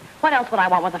up. What else would I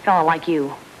want with a fellow like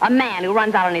you? A man who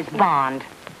runs out on his bond.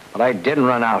 But I didn't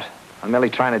run out. I'm merely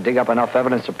trying to dig up enough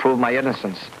evidence to prove my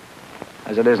innocence.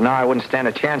 As it is now, I wouldn't stand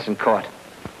a chance in court.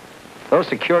 Those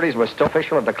securities were still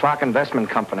official of the Clark Investment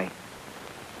Company.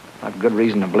 I've good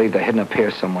reason to believe they're hidden up here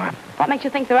somewhere. What makes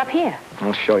you think they're up here?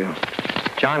 I'll show you.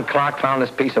 John Clark found this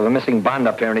piece of a missing bond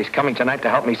up here, and he's coming tonight to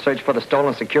help me search for the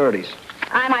stolen securities.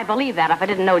 I might believe that if I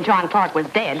didn't know John Clark was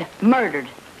dead, murdered.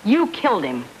 You killed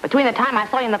him between the time I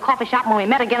saw you in the coffee shop and when we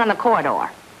met again on the corridor.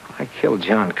 I killed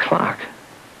John Clark?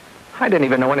 I didn't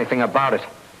even know anything about it.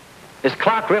 Is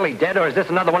Clark really dead, or is this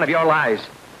another one of your lies?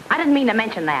 I didn't mean to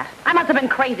mention that. I must have been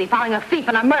crazy following a thief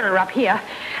and a murderer up here.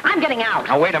 I'm getting out.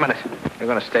 Now, wait a minute. You're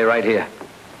going to stay right here.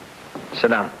 Sit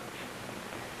down.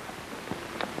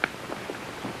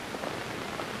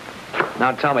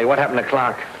 Now, tell me, what happened to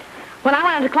Clark? When I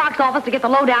went into Clark's office to get the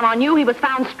lowdown on you, he was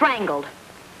found strangled.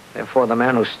 Therefore, the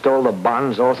man who stole the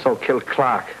bonds also killed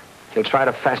Clark. He'll try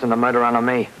to fasten the murder onto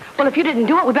me. Well, if you didn't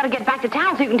do it, we better get back to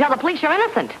town so you can tell the police you're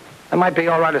innocent. That might be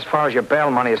all right as far as your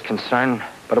bail money is concerned,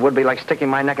 but it would be like sticking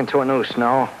my neck into a noose,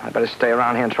 no? I better stay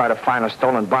around here and try to find the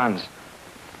stolen bonds.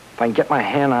 If I can get my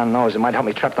hand on those, it might help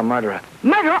me trap the murderer.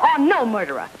 Murderer or no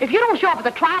murderer? If you don't show up at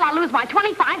the trial, I'll lose my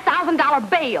 $25,000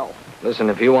 bail. Listen,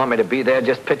 if you want me to be there,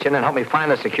 just pitch in and help me find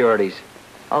the securities.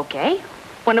 Okay.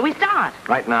 When do we start?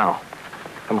 Right now.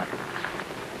 Come on.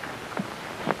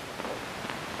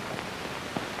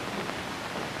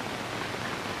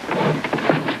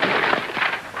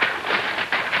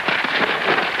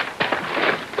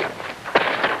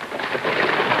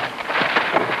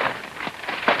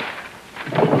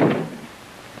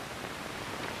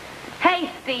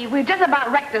 We've just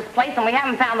about wrecked this place, and we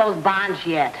haven't found those bonds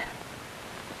yet.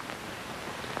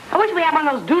 I wish we had one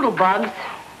of those doodle bugs.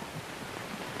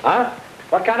 Huh?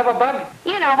 What kind of a bug?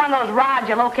 You know, one of those rods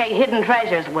you locate hidden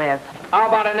treasures with. How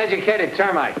about an educated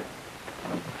termite?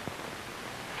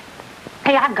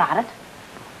 Hey, I've got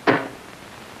it.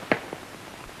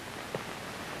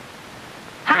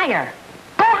 Higher.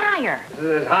 Go higher. This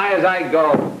is as high as I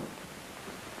go.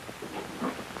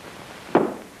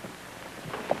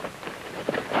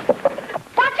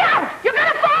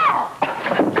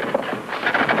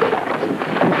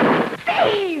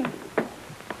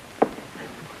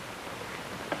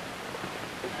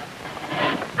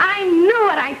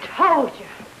 I told you.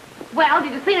 Well,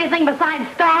 did you see anything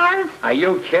besides stars? Are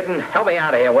you kidding? Help me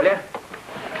out of here, will you?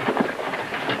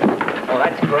 Oh,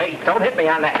 that's great. Don't hit me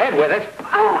on the head with it.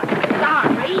 Oh,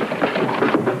 sorry.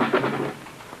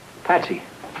 Patsy,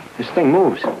 this thing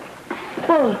moves.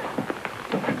 Well,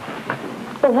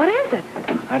 what is it?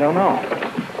 I don't know.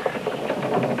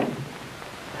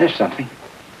 There's something.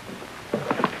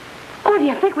 Oh, do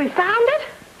you think we found it?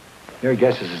 Your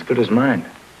guess is as good as mine.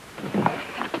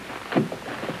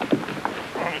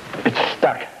 It's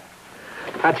stuck.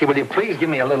 Patsy, will you please give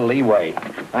me a little leeway?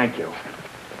 Thank you.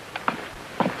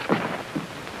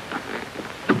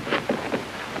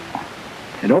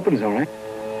 It opens all right.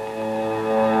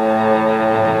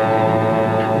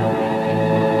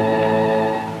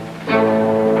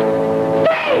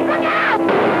 Hey, look out!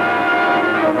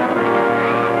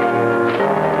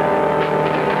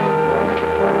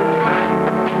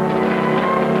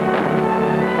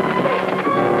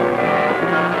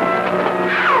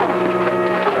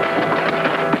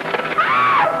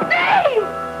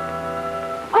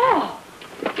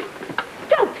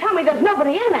 There's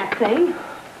nobody in that thing.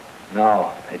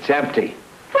 No, it's empty.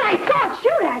 But I saw it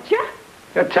shoot at you.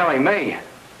 You're telling me.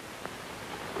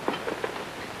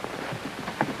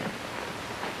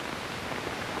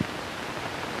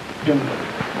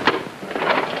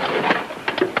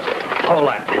 Hold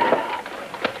on.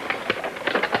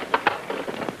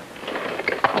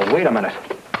 Oh, wait a minute.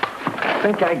 I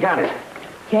think I got it.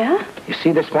 Yeah? You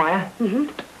see this wire? Mm-hmm.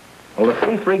 Well, the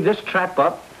thief rigged this trap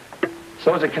up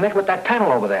so as to connect with that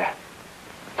panel over there.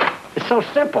 It's so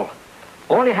simple.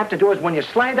 All you have to do is when you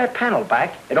slide that panel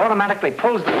back, it automatically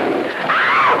pulls the...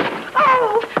 Ow!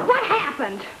 Oh, what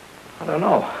happened? I don't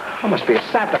know. I must be a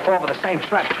sap to fall for the same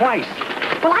trap twice.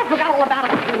 Well, I forgot all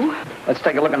about it, too. Let's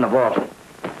take a look in the vault.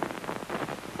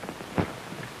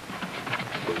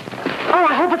 Oh,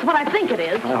 I hope it's what I think it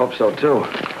is. I hope so, too.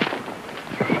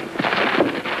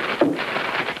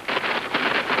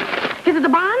 Is it the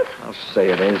bonds? I'll say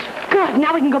it is. Good.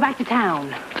 Now we can go back to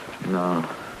town. No,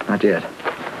 not yet.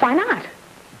 Why not?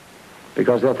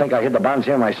 Because they'll think I hid the bonds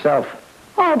here myself.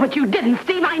 Oh, but you didn't,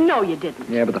 Steve. I know you didn't.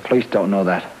 Yeah, but the police don't know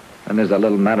that. And there's that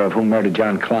little matter of who murdered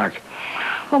John Clark.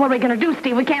 Well, what are we going to do,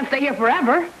 Steve? We can't stay here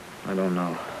forever. I don't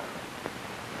know.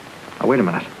 Now, wait a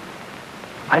minute.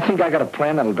 I think I got a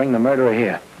plan that'll bring the murderer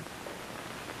here.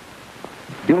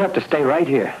 You'll have to stay right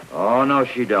here. Oh, no,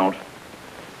 she don't.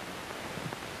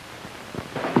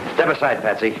 Step aside,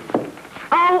 Patsy.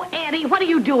 Oh, Eddie, what are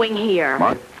you doing here?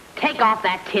 What? Take off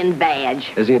that tin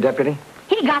badge. Is he a deputy?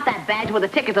 He got that badge with a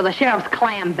ticket to the sheriff's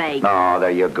clam bake. Oh,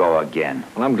 there you go again.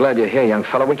 Well, I'm glad you're here, young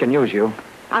fellow. We can use you.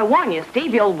 I warn you,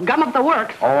 Steve, you'll gum up the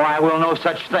works. Oh, I will no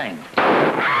such thing.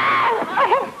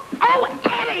 Oh,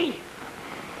 Eddie!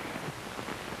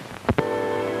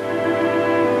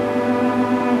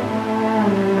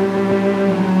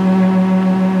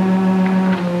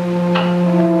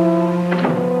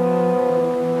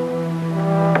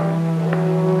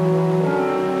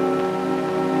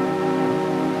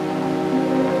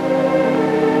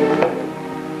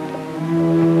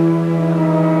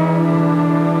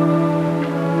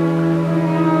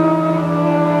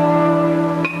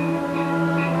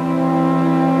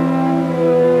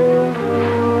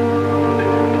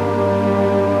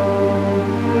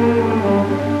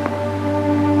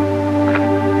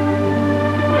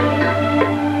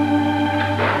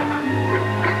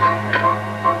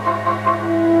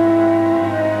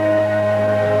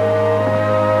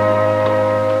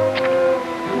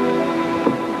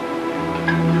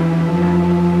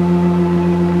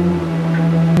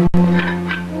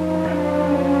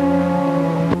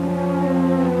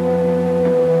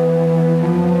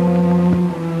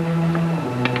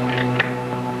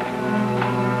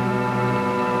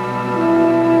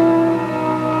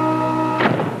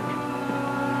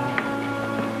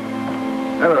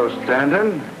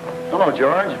 Stanton. Hello,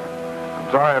 George.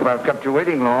 I'm sorry if I've kept you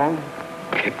waiting long.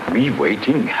 Kept me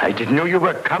waiting? I didn't know you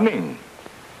were coming.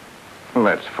 Well,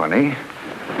 that's funny.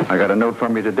 I got a note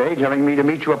from you today telling me to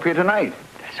meet you up here tonight.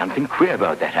 There's something queer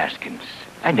about that, Haskins.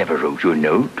 I never wrote you a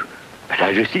note, but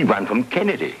I received one from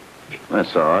Kennedy.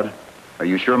 That's odd. Are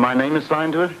you sure my name is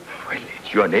signed to it? Well,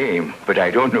 it's your name, but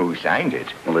I don't know who signed it.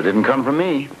 Well, it didn't come from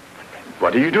me.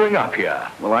 What are you doing up here?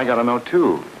 Well, I got a note,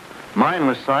 too. Mine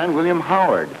was signed William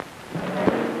Howard.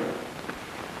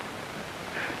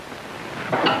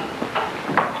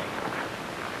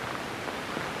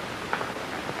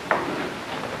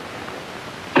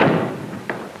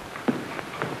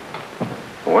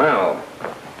 Well,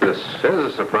 this is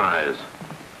a surprise.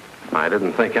 I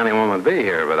didn't think anyone would be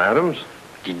here but Adams.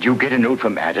 Did you get a note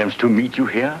from Adams to meet you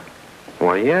here?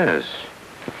 Why, yes.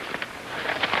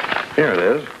 Here it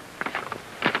is.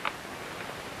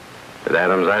 Did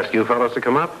Adams ask you fellows to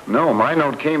come up? No, my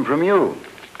note came from you.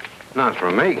 Not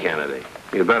from me, Kennedy.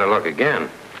 You'd better look again.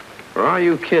 Or are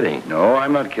you kidding? No,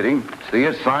 I'm not kidding. See,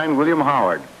 it's signed William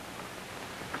Howard.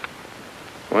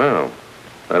 Well,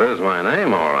 that is my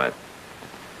name, all right.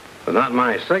 But not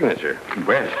my signature.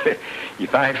 Well,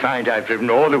 if I find I've driven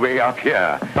all the way up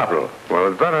here, trouble.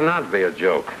 Well, it better not be a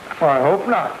joke. Well, I hope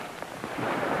not.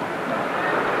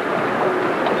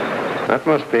 That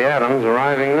must be Adams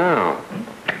arriving now.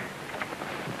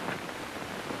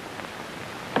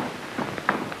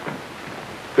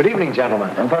 Good evening, gentlemen.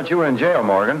 I thought you were in jail,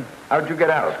 Morgan. How'd you get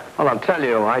out? Well, I'll tell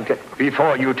you,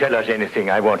 Before you tell us anything,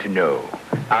 I want to know.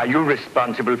 Are you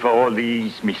responsible for all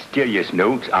these mysterious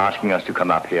notes asking us to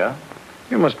come up here?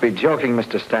 You must be joking,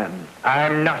 Mr. Stanton.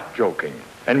 I'm not joking.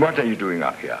 And what are you doing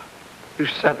up here? You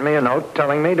sent me a note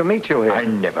telling me to meet you here. I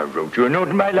never wrote you a note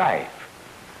in my life.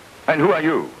 And who are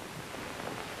you?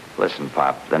 Listen,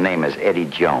 Pop, the name is Eddie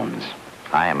Jones.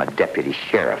 I am a deputy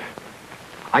sheriff.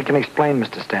 I can explain,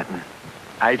 Mr. Stanton.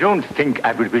 I don't think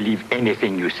I will believe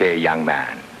anything you say, young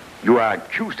man. You are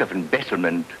accused of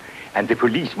embezzlement, and the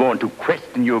police want to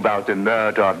question you about the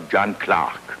murder of John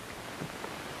Clark.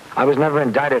 I was never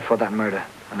indicted for that murder.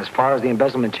 And as far as the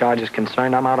embezzlement charge is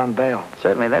concerned, I'm out on bail.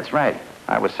 Certainly, that's right.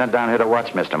 I was sent down here to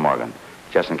watch Mr. Morgan,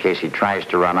 just in case he tries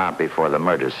to run out before the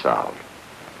murder's solved.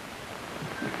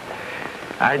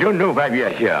 I don't know why we are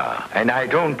here, and I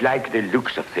don't like the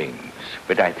looks of things,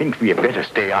 but I think we had better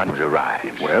stay on the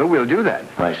ride. Well, we'll do that.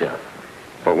 Myself.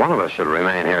 But one of us should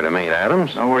remain here to meet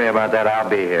Adams. Don't worry about that. I'll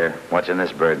be here. What's in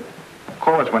this bird?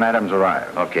 Call us when Adams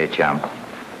arrives. Okay, chum.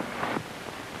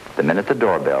 The minute the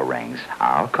doorbell rings,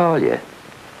 I'll call you.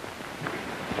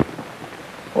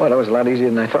 Boy, that was a lot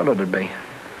easier than I thought it would be.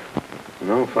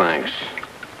 No, thanks.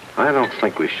 I don't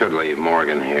think we should leave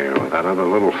Morgan here with that other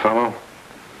little fellow.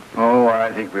 Oh,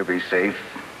 I think we'll be safe.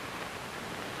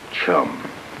 Chum.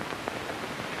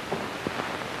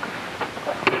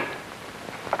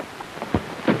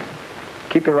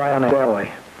 Keep your eye on that doorway.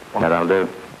 That'll do.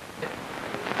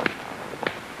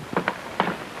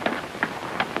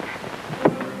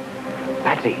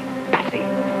 Patsy!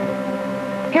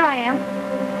 Here I am.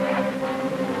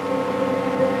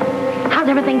 How's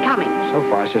everything coming? So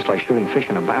far, it's just like shooting fish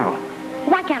in a barrel.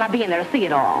 Why can't I be in there to see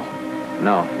it all?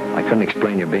 No, I couldn't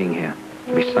explain your being here.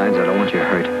 Besides, I don't want you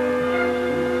hurt.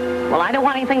 Well, I don't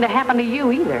want anything to happen to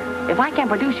you either. If I can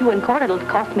produce you in court, it'll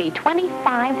cost me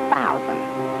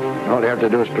 $25,000. All they have to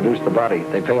do is produce the body.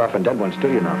 They pay off in dead ones,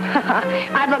 too, you know.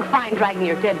 I'd look fine dragging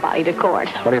your dead body to court.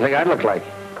 What do you think I'd look like?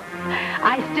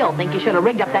 I still think you should have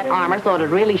rigged up that armor so it'd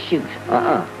really shoot.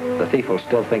 The thief will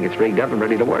still think it's rigged up and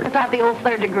ready to work. Start the old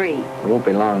third degree. It won't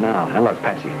be long now. Now, look,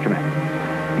 Patsy, come here.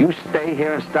 You stay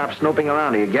here and stop snooping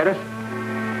around. Do you get it?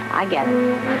 I get it.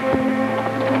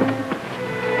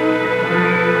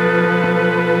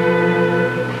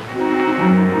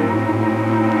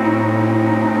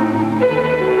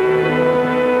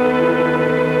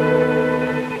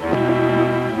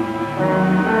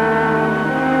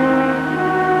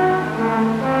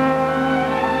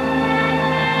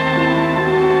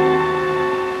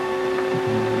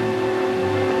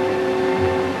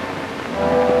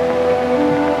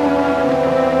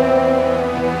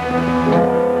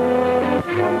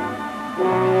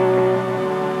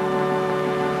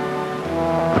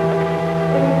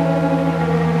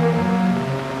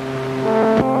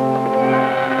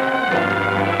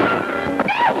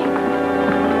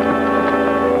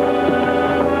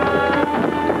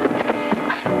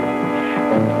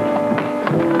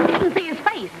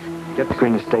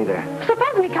 Stay there.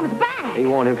 Supposing he comes back. He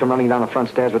won't. He'll come running down the front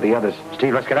stairs with the others.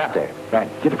 Steve, let's get out there. Right.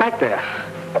 Get back there.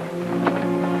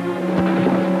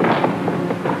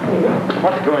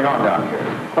 What's going on down here?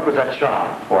 What was that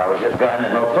shot? Oh, I was just going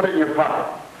in. Well, put it in your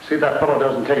pocket. See if that fellow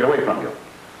doesn't take it away from you.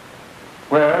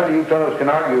 Well, you fellows can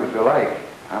argue if you like.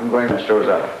 I'm going to shows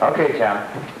up. Okay, Tom.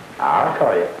 I'll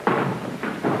call you.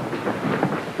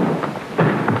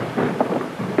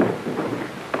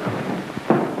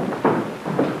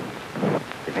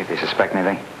 You think they suspect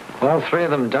anything? Well, 3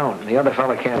 of them don't. The other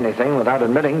fella can't anything without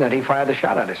admitting that he fired the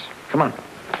shot at us. Come on.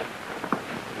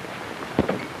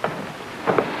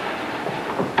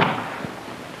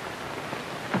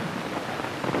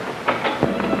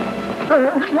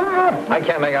 I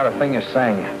can't make out a thing you're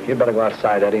saying. You'd better go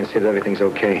outside, Eddie, and see that everything's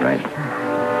okay. Right.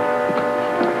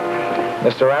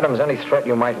 Mr. Adams, any threat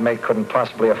you might make couldn't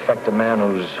possibly affect a man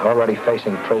who's already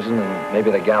facing prison and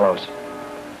maybe the gallows.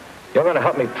 You're going to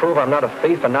help me prove I'm not a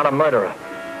thief and not a murderer.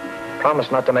 Promise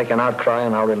not to make an outcry,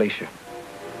 and I'll release you.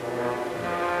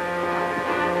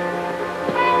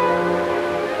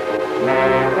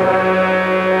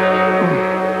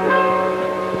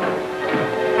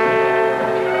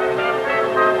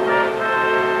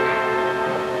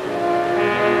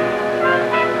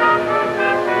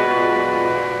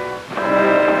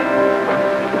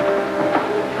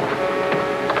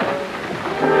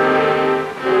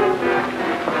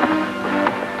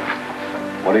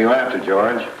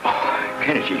 George. Oh,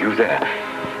 Kennedy, you there?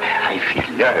 I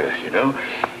feel nervous, you know.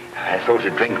 I thought a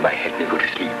drink might help me go to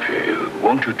sleep.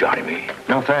 Won't you join me?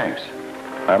 No, thanks.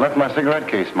 I left my cigarette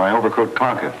case, my overcoat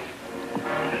pocket.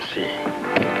 Let's see.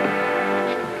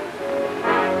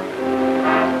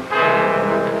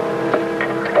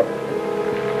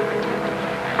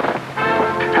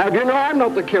 How do you know I'm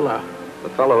not the killer? The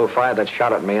fellow who fired that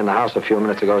shot at me in the house a few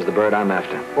minutes ago is the bird I'm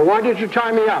after. Well, why did you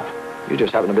tie me up? You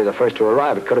just happened to be the first to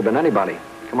arrive. It could have been anybody.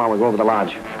 Come on, we'll go over to the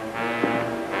lodge.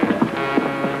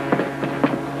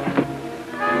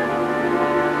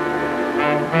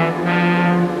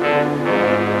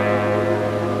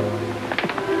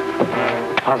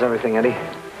 How's everything, Eddie?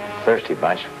 Thirsty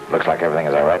bunch. Looks like everything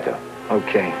is all right, though.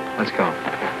 Okay, let's go.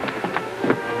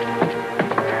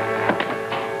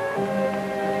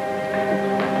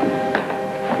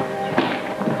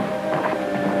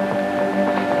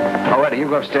 Oh, Eddie, you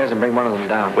go upstairs and bring one of them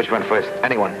down. Which one first?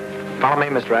 Anyone. Follow me,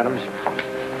 Mr. Adams.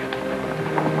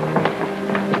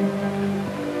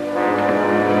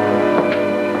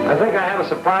 I think I have a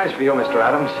surprise for you, Mr.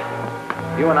 Adams.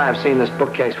 You and I have seen this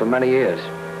bookcase for many years.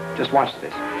 Just watch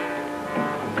this.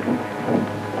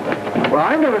 Well,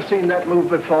 I've never seen that move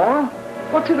before.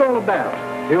 What's it all about?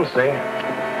 You'll see.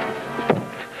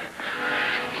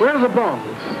 Where are the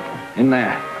bonds? In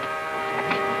there.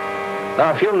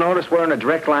 Now, if you'll notice, we're in a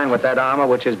direct line with that armor,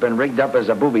 which has been rigged up as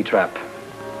a booby trap.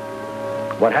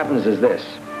 What happens is this.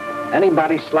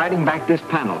 Anybody sliding back this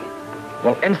panel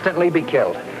will instantly be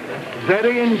killed.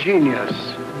 Very ingenious.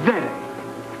 Very.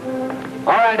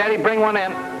 All right, Eddie, bring one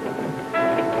in.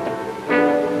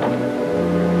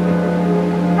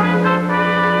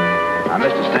 Now,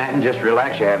 Mr. Stanton, just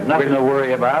relax. You have nothing to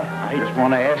worry about. I just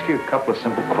want to ask you a couple of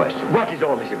simple questions. What is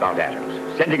all this about,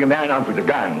 Adams? Sending a man out with a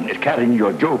gun is carrying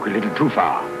your joke a little too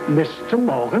far. Mr.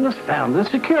 Morgan has found the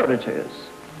securities.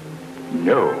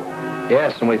 No.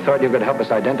 Yes, and we thought you could help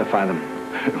us identify them.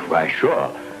 Why,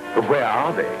 sure. But where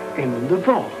are they? In the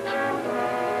vault.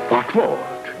 What vault?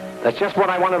 That's just what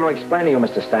I wanted to explain to you,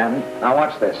 Mr. Stanton. Now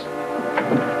watch this.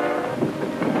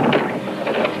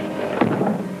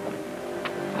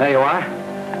 There you are.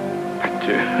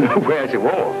 But where's the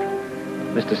vault?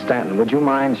 Mr. Stanton, would you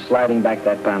mind sliding back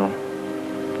that panel?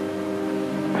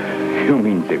 You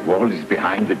mean the wall is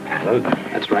behind the panel?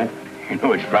 That's right. You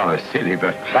know, it's rather silly,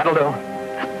 but... That'll do.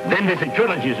 Then the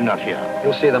securities are not here.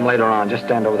 You'll see them later on. Just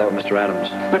stand over there with Mr. Adams.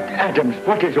 But, Adams,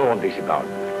 what is all this about?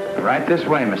 Right this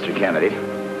way, Mr. Kennedy.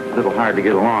 A little hard to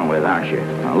get along with, aren't you?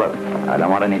 Now, look, I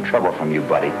don't want any trouble from you,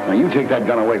 buddy. Now, you take that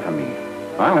gun away from me.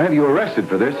 I'll have you arrested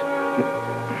for this.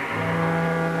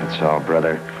 That's all,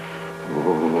 brother.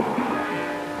 Ooh.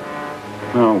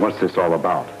 Now, what's this all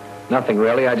about? Nothing,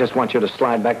 really. I just want you to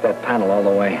slide back that panel all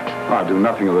the way. I'll do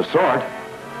nothing of the sort.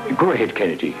 Go ahead,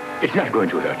 Kennedy. It's not going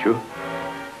to hurt you.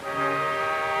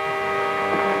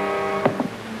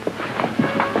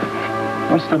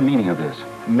 What's the meaning of this?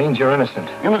 It means you're innocent.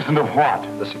 Innocent of what?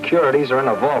 The securities are in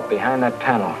a vault behind that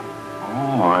panel.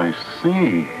 Oh, I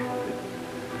see.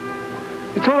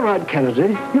 It's all right,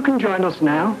 Kennedy. You can join us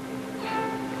now.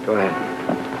 Go ahead.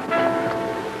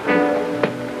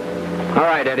 All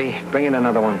right, Eddie. Bring in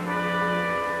another one.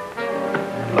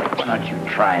 Look, why don't you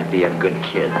try and be a good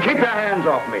kid? Keep your hands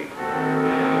off me.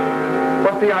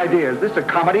 What's the idea? Is this a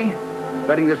comedy?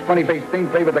 Letting this funny-faced thing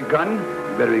play with a gun?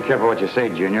 You better be careful what you say,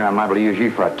 Junior. I'm liable to use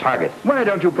you for a target. Why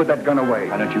don't you put that gun away?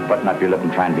 Why don't you button up your lip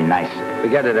and try and be nice?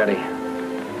 Forget it, Eddie.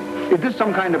 Is this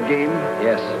some kind of game?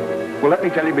 Yes. Well, let me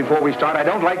tell you before we start, I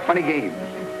don't like funny games.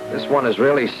 This one is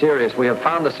really serious. We have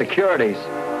found the securities.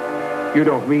 You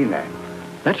don't mean that.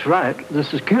 That's right. The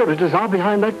securities are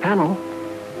behind that panel.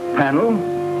 Panel?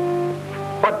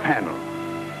 What panel?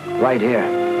 Right here.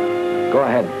 Go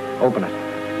ahead. Open it.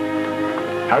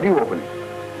 How do you open it?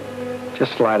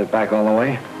 Just slide it back all the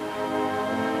way.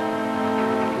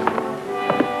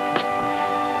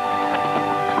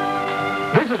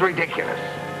 This is ridiculous.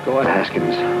 Go ahead,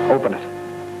 Haskins. Open it.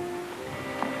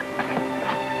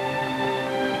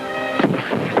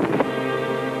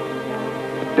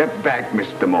 Step back,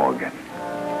 Mr. Morgan.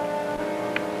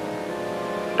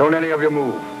 Don't any of you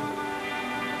move.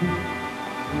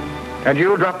 And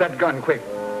you drop that gun, quick.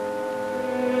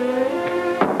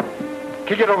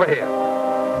 Kick it over here.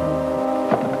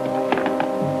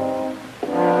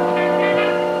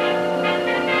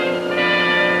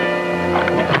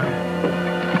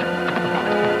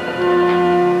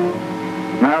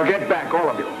 Now get back, all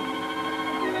of you.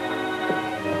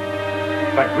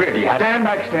 But really, Stand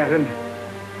back, Stanton.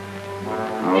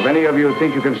 Now, if any of you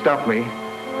think you can stop me,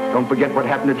 don't forget what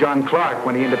happened to John Clark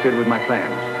when he interfered with my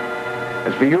plans.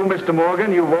 As for you, Mr.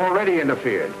 Morgan, you've already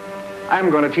interfered. I'm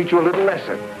going to teach you a little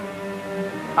lesson.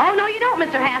 Oh, no, you don't,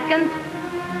 Mr. Haskins.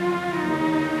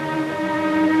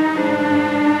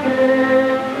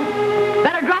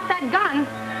 Better drop that gun.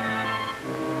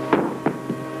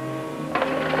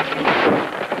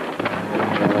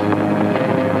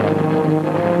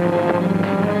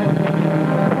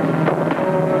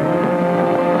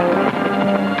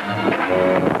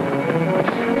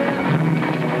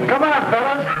 Come on,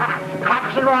 fellas.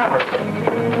 Cops and robbers.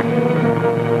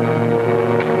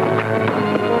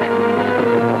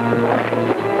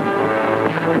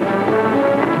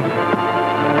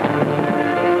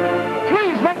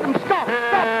 Please make them stop.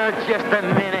 Just a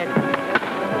minute.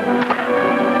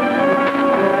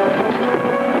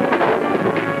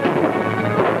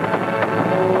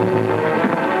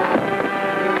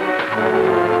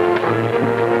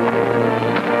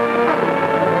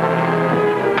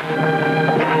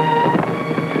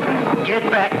 Get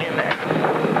back in there.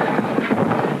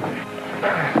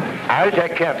 I'll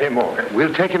take care of him, Morgan.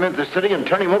 We'll take him into the city and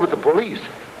turn him over to the police.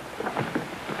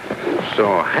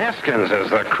 So Haskins is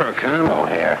the crook, huh? Oh,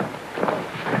 here.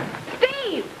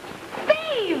 Steve!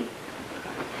 Steve!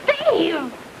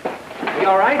 Steve! You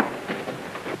all right?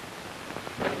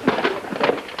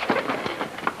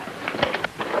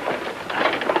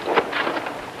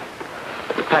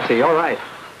 Patsy, you all right?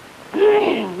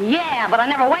 Yeah, but I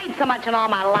never weighed so much in all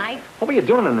my life. What were you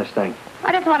doing in this thing?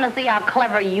 I just want to see how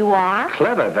clever you are.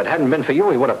 Clever. If it hadn't been for you,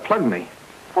 he would have plugged me.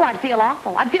 Oh, I'd feel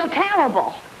awful. I'd feel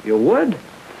terrible. You would?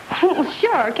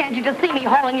 Sure, can't you just see me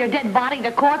hauling your dead body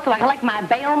to court so I collect my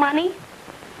bail money?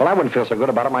 Well, I wouldn't feel so good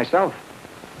about it myself.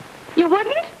 You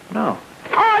wouldn't? No.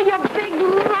 Oh, you big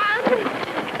lug!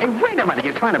 Hey, wait a minute.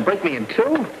 You're trying to break me in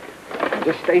two?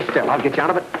 Just stay still. I'll get you out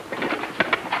of it.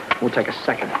 We'll take a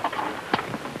second.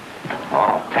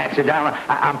 Oh, Patsy, darling,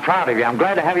 I'm proud of you. I'm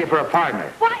glad to have you for a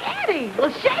partner. Why, Eddie, well,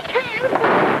 shake hands.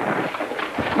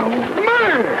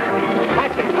 Murder!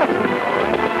 Patsy,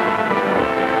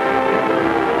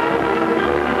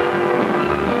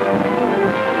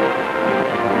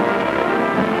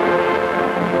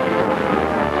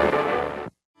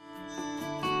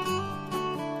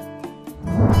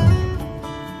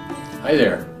 Hi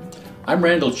there. I'm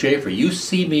Randall Schaefer.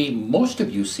 Most of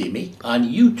you see me on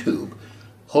YouTube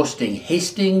hosting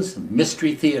Hastings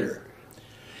Mystery Theater.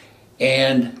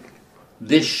 And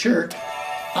this shirt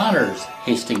honors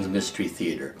Hastings Mystery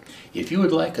Theater. If you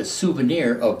would like a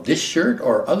souvenir of this shirt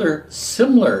or other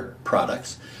similar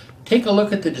products, take a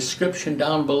look at the description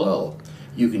down below.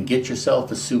 You can get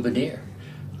yourself a souvenir.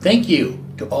 Thank you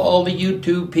to all the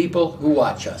YouTube people who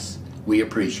watch us. We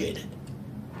appreciate it.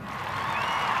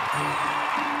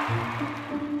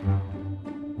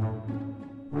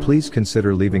 Please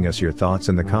consider leaving us your thoughts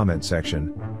in the comment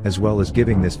section, as well as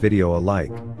giving this video a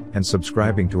like, and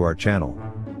subscribing to our channel.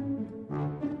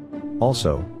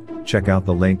 Also, check out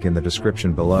the link in the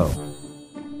description below.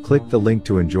 Click the link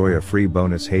to enjoy a free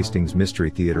bonus Hastings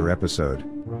Mystery Theater episode.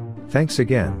 Thanks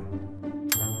again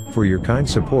for your kind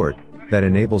support that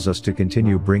enables us to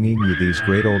continue bringing you these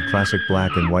great old classic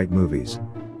black and white movies. I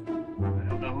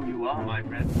don't know who you are, my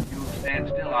friend. If you stand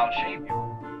still, I'll shave you.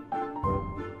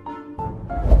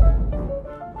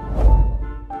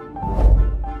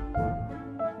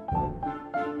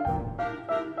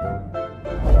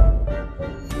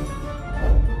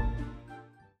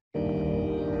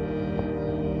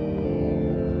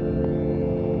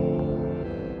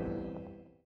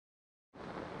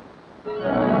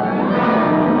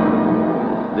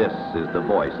 This is the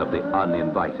voice of the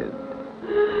uninvited.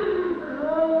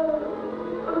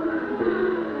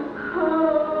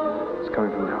 It's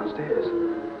coming from downstairs.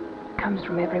 Comes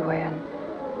from everywhere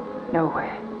and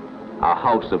nowhere. A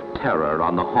house of terror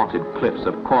on the haunted cliffs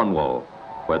of Cornwall,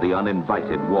 where the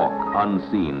uninvited walk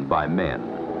unseen by men.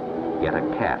 Yet a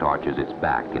cat arches its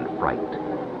back in fright.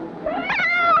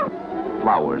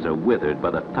 Flowers are withered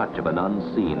by the touch of an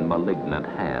unseen, malignant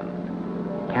hand.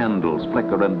 Candles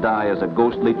flicker and die as a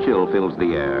ghostly chill fills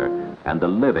the air, and the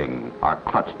living are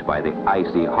clutched by the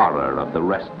icy horror of the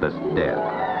restless dead.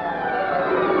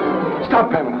 Stop,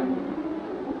 Pamela.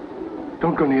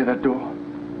 Don't go near that door.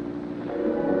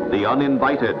 The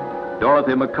Uninvited,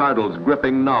 Dorothy McCardle's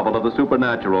gripping novel of the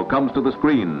supernatural, comes to the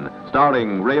screen,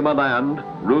 starring Ray Milland,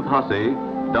 Ruth Hussey,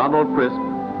 Donald Crisp,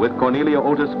 with Cornelia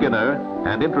Otis Skinner,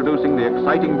 and introducing the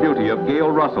exciting beauty of Gail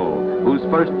Russell, whose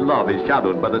first love is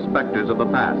shadowed by the specters of the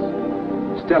past.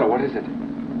 Stella, what is it?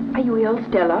 Are you ill,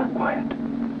 Stella? Quiet.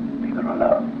 Leave her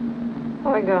alone.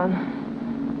 Oregon.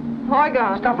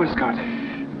 Stop her, Scott.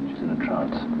 She's in a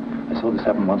trance. I saw this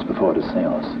happen once before at a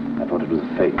seance. I thought it was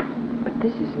a fake. But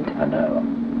this isn't. I know.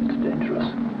 It's dangerous.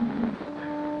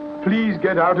 Please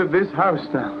get out of this house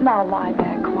now. Now lie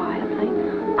there quietly.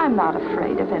 I'm not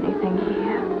afraid of anything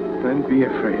here. Then be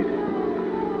afraid.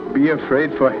 Be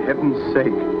afraid for heaven's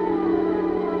sake.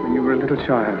 When you were a little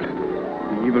child,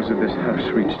 the evils of this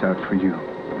house reached out for you.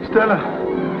 Stella!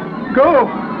 Go!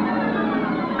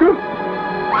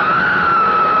 Go!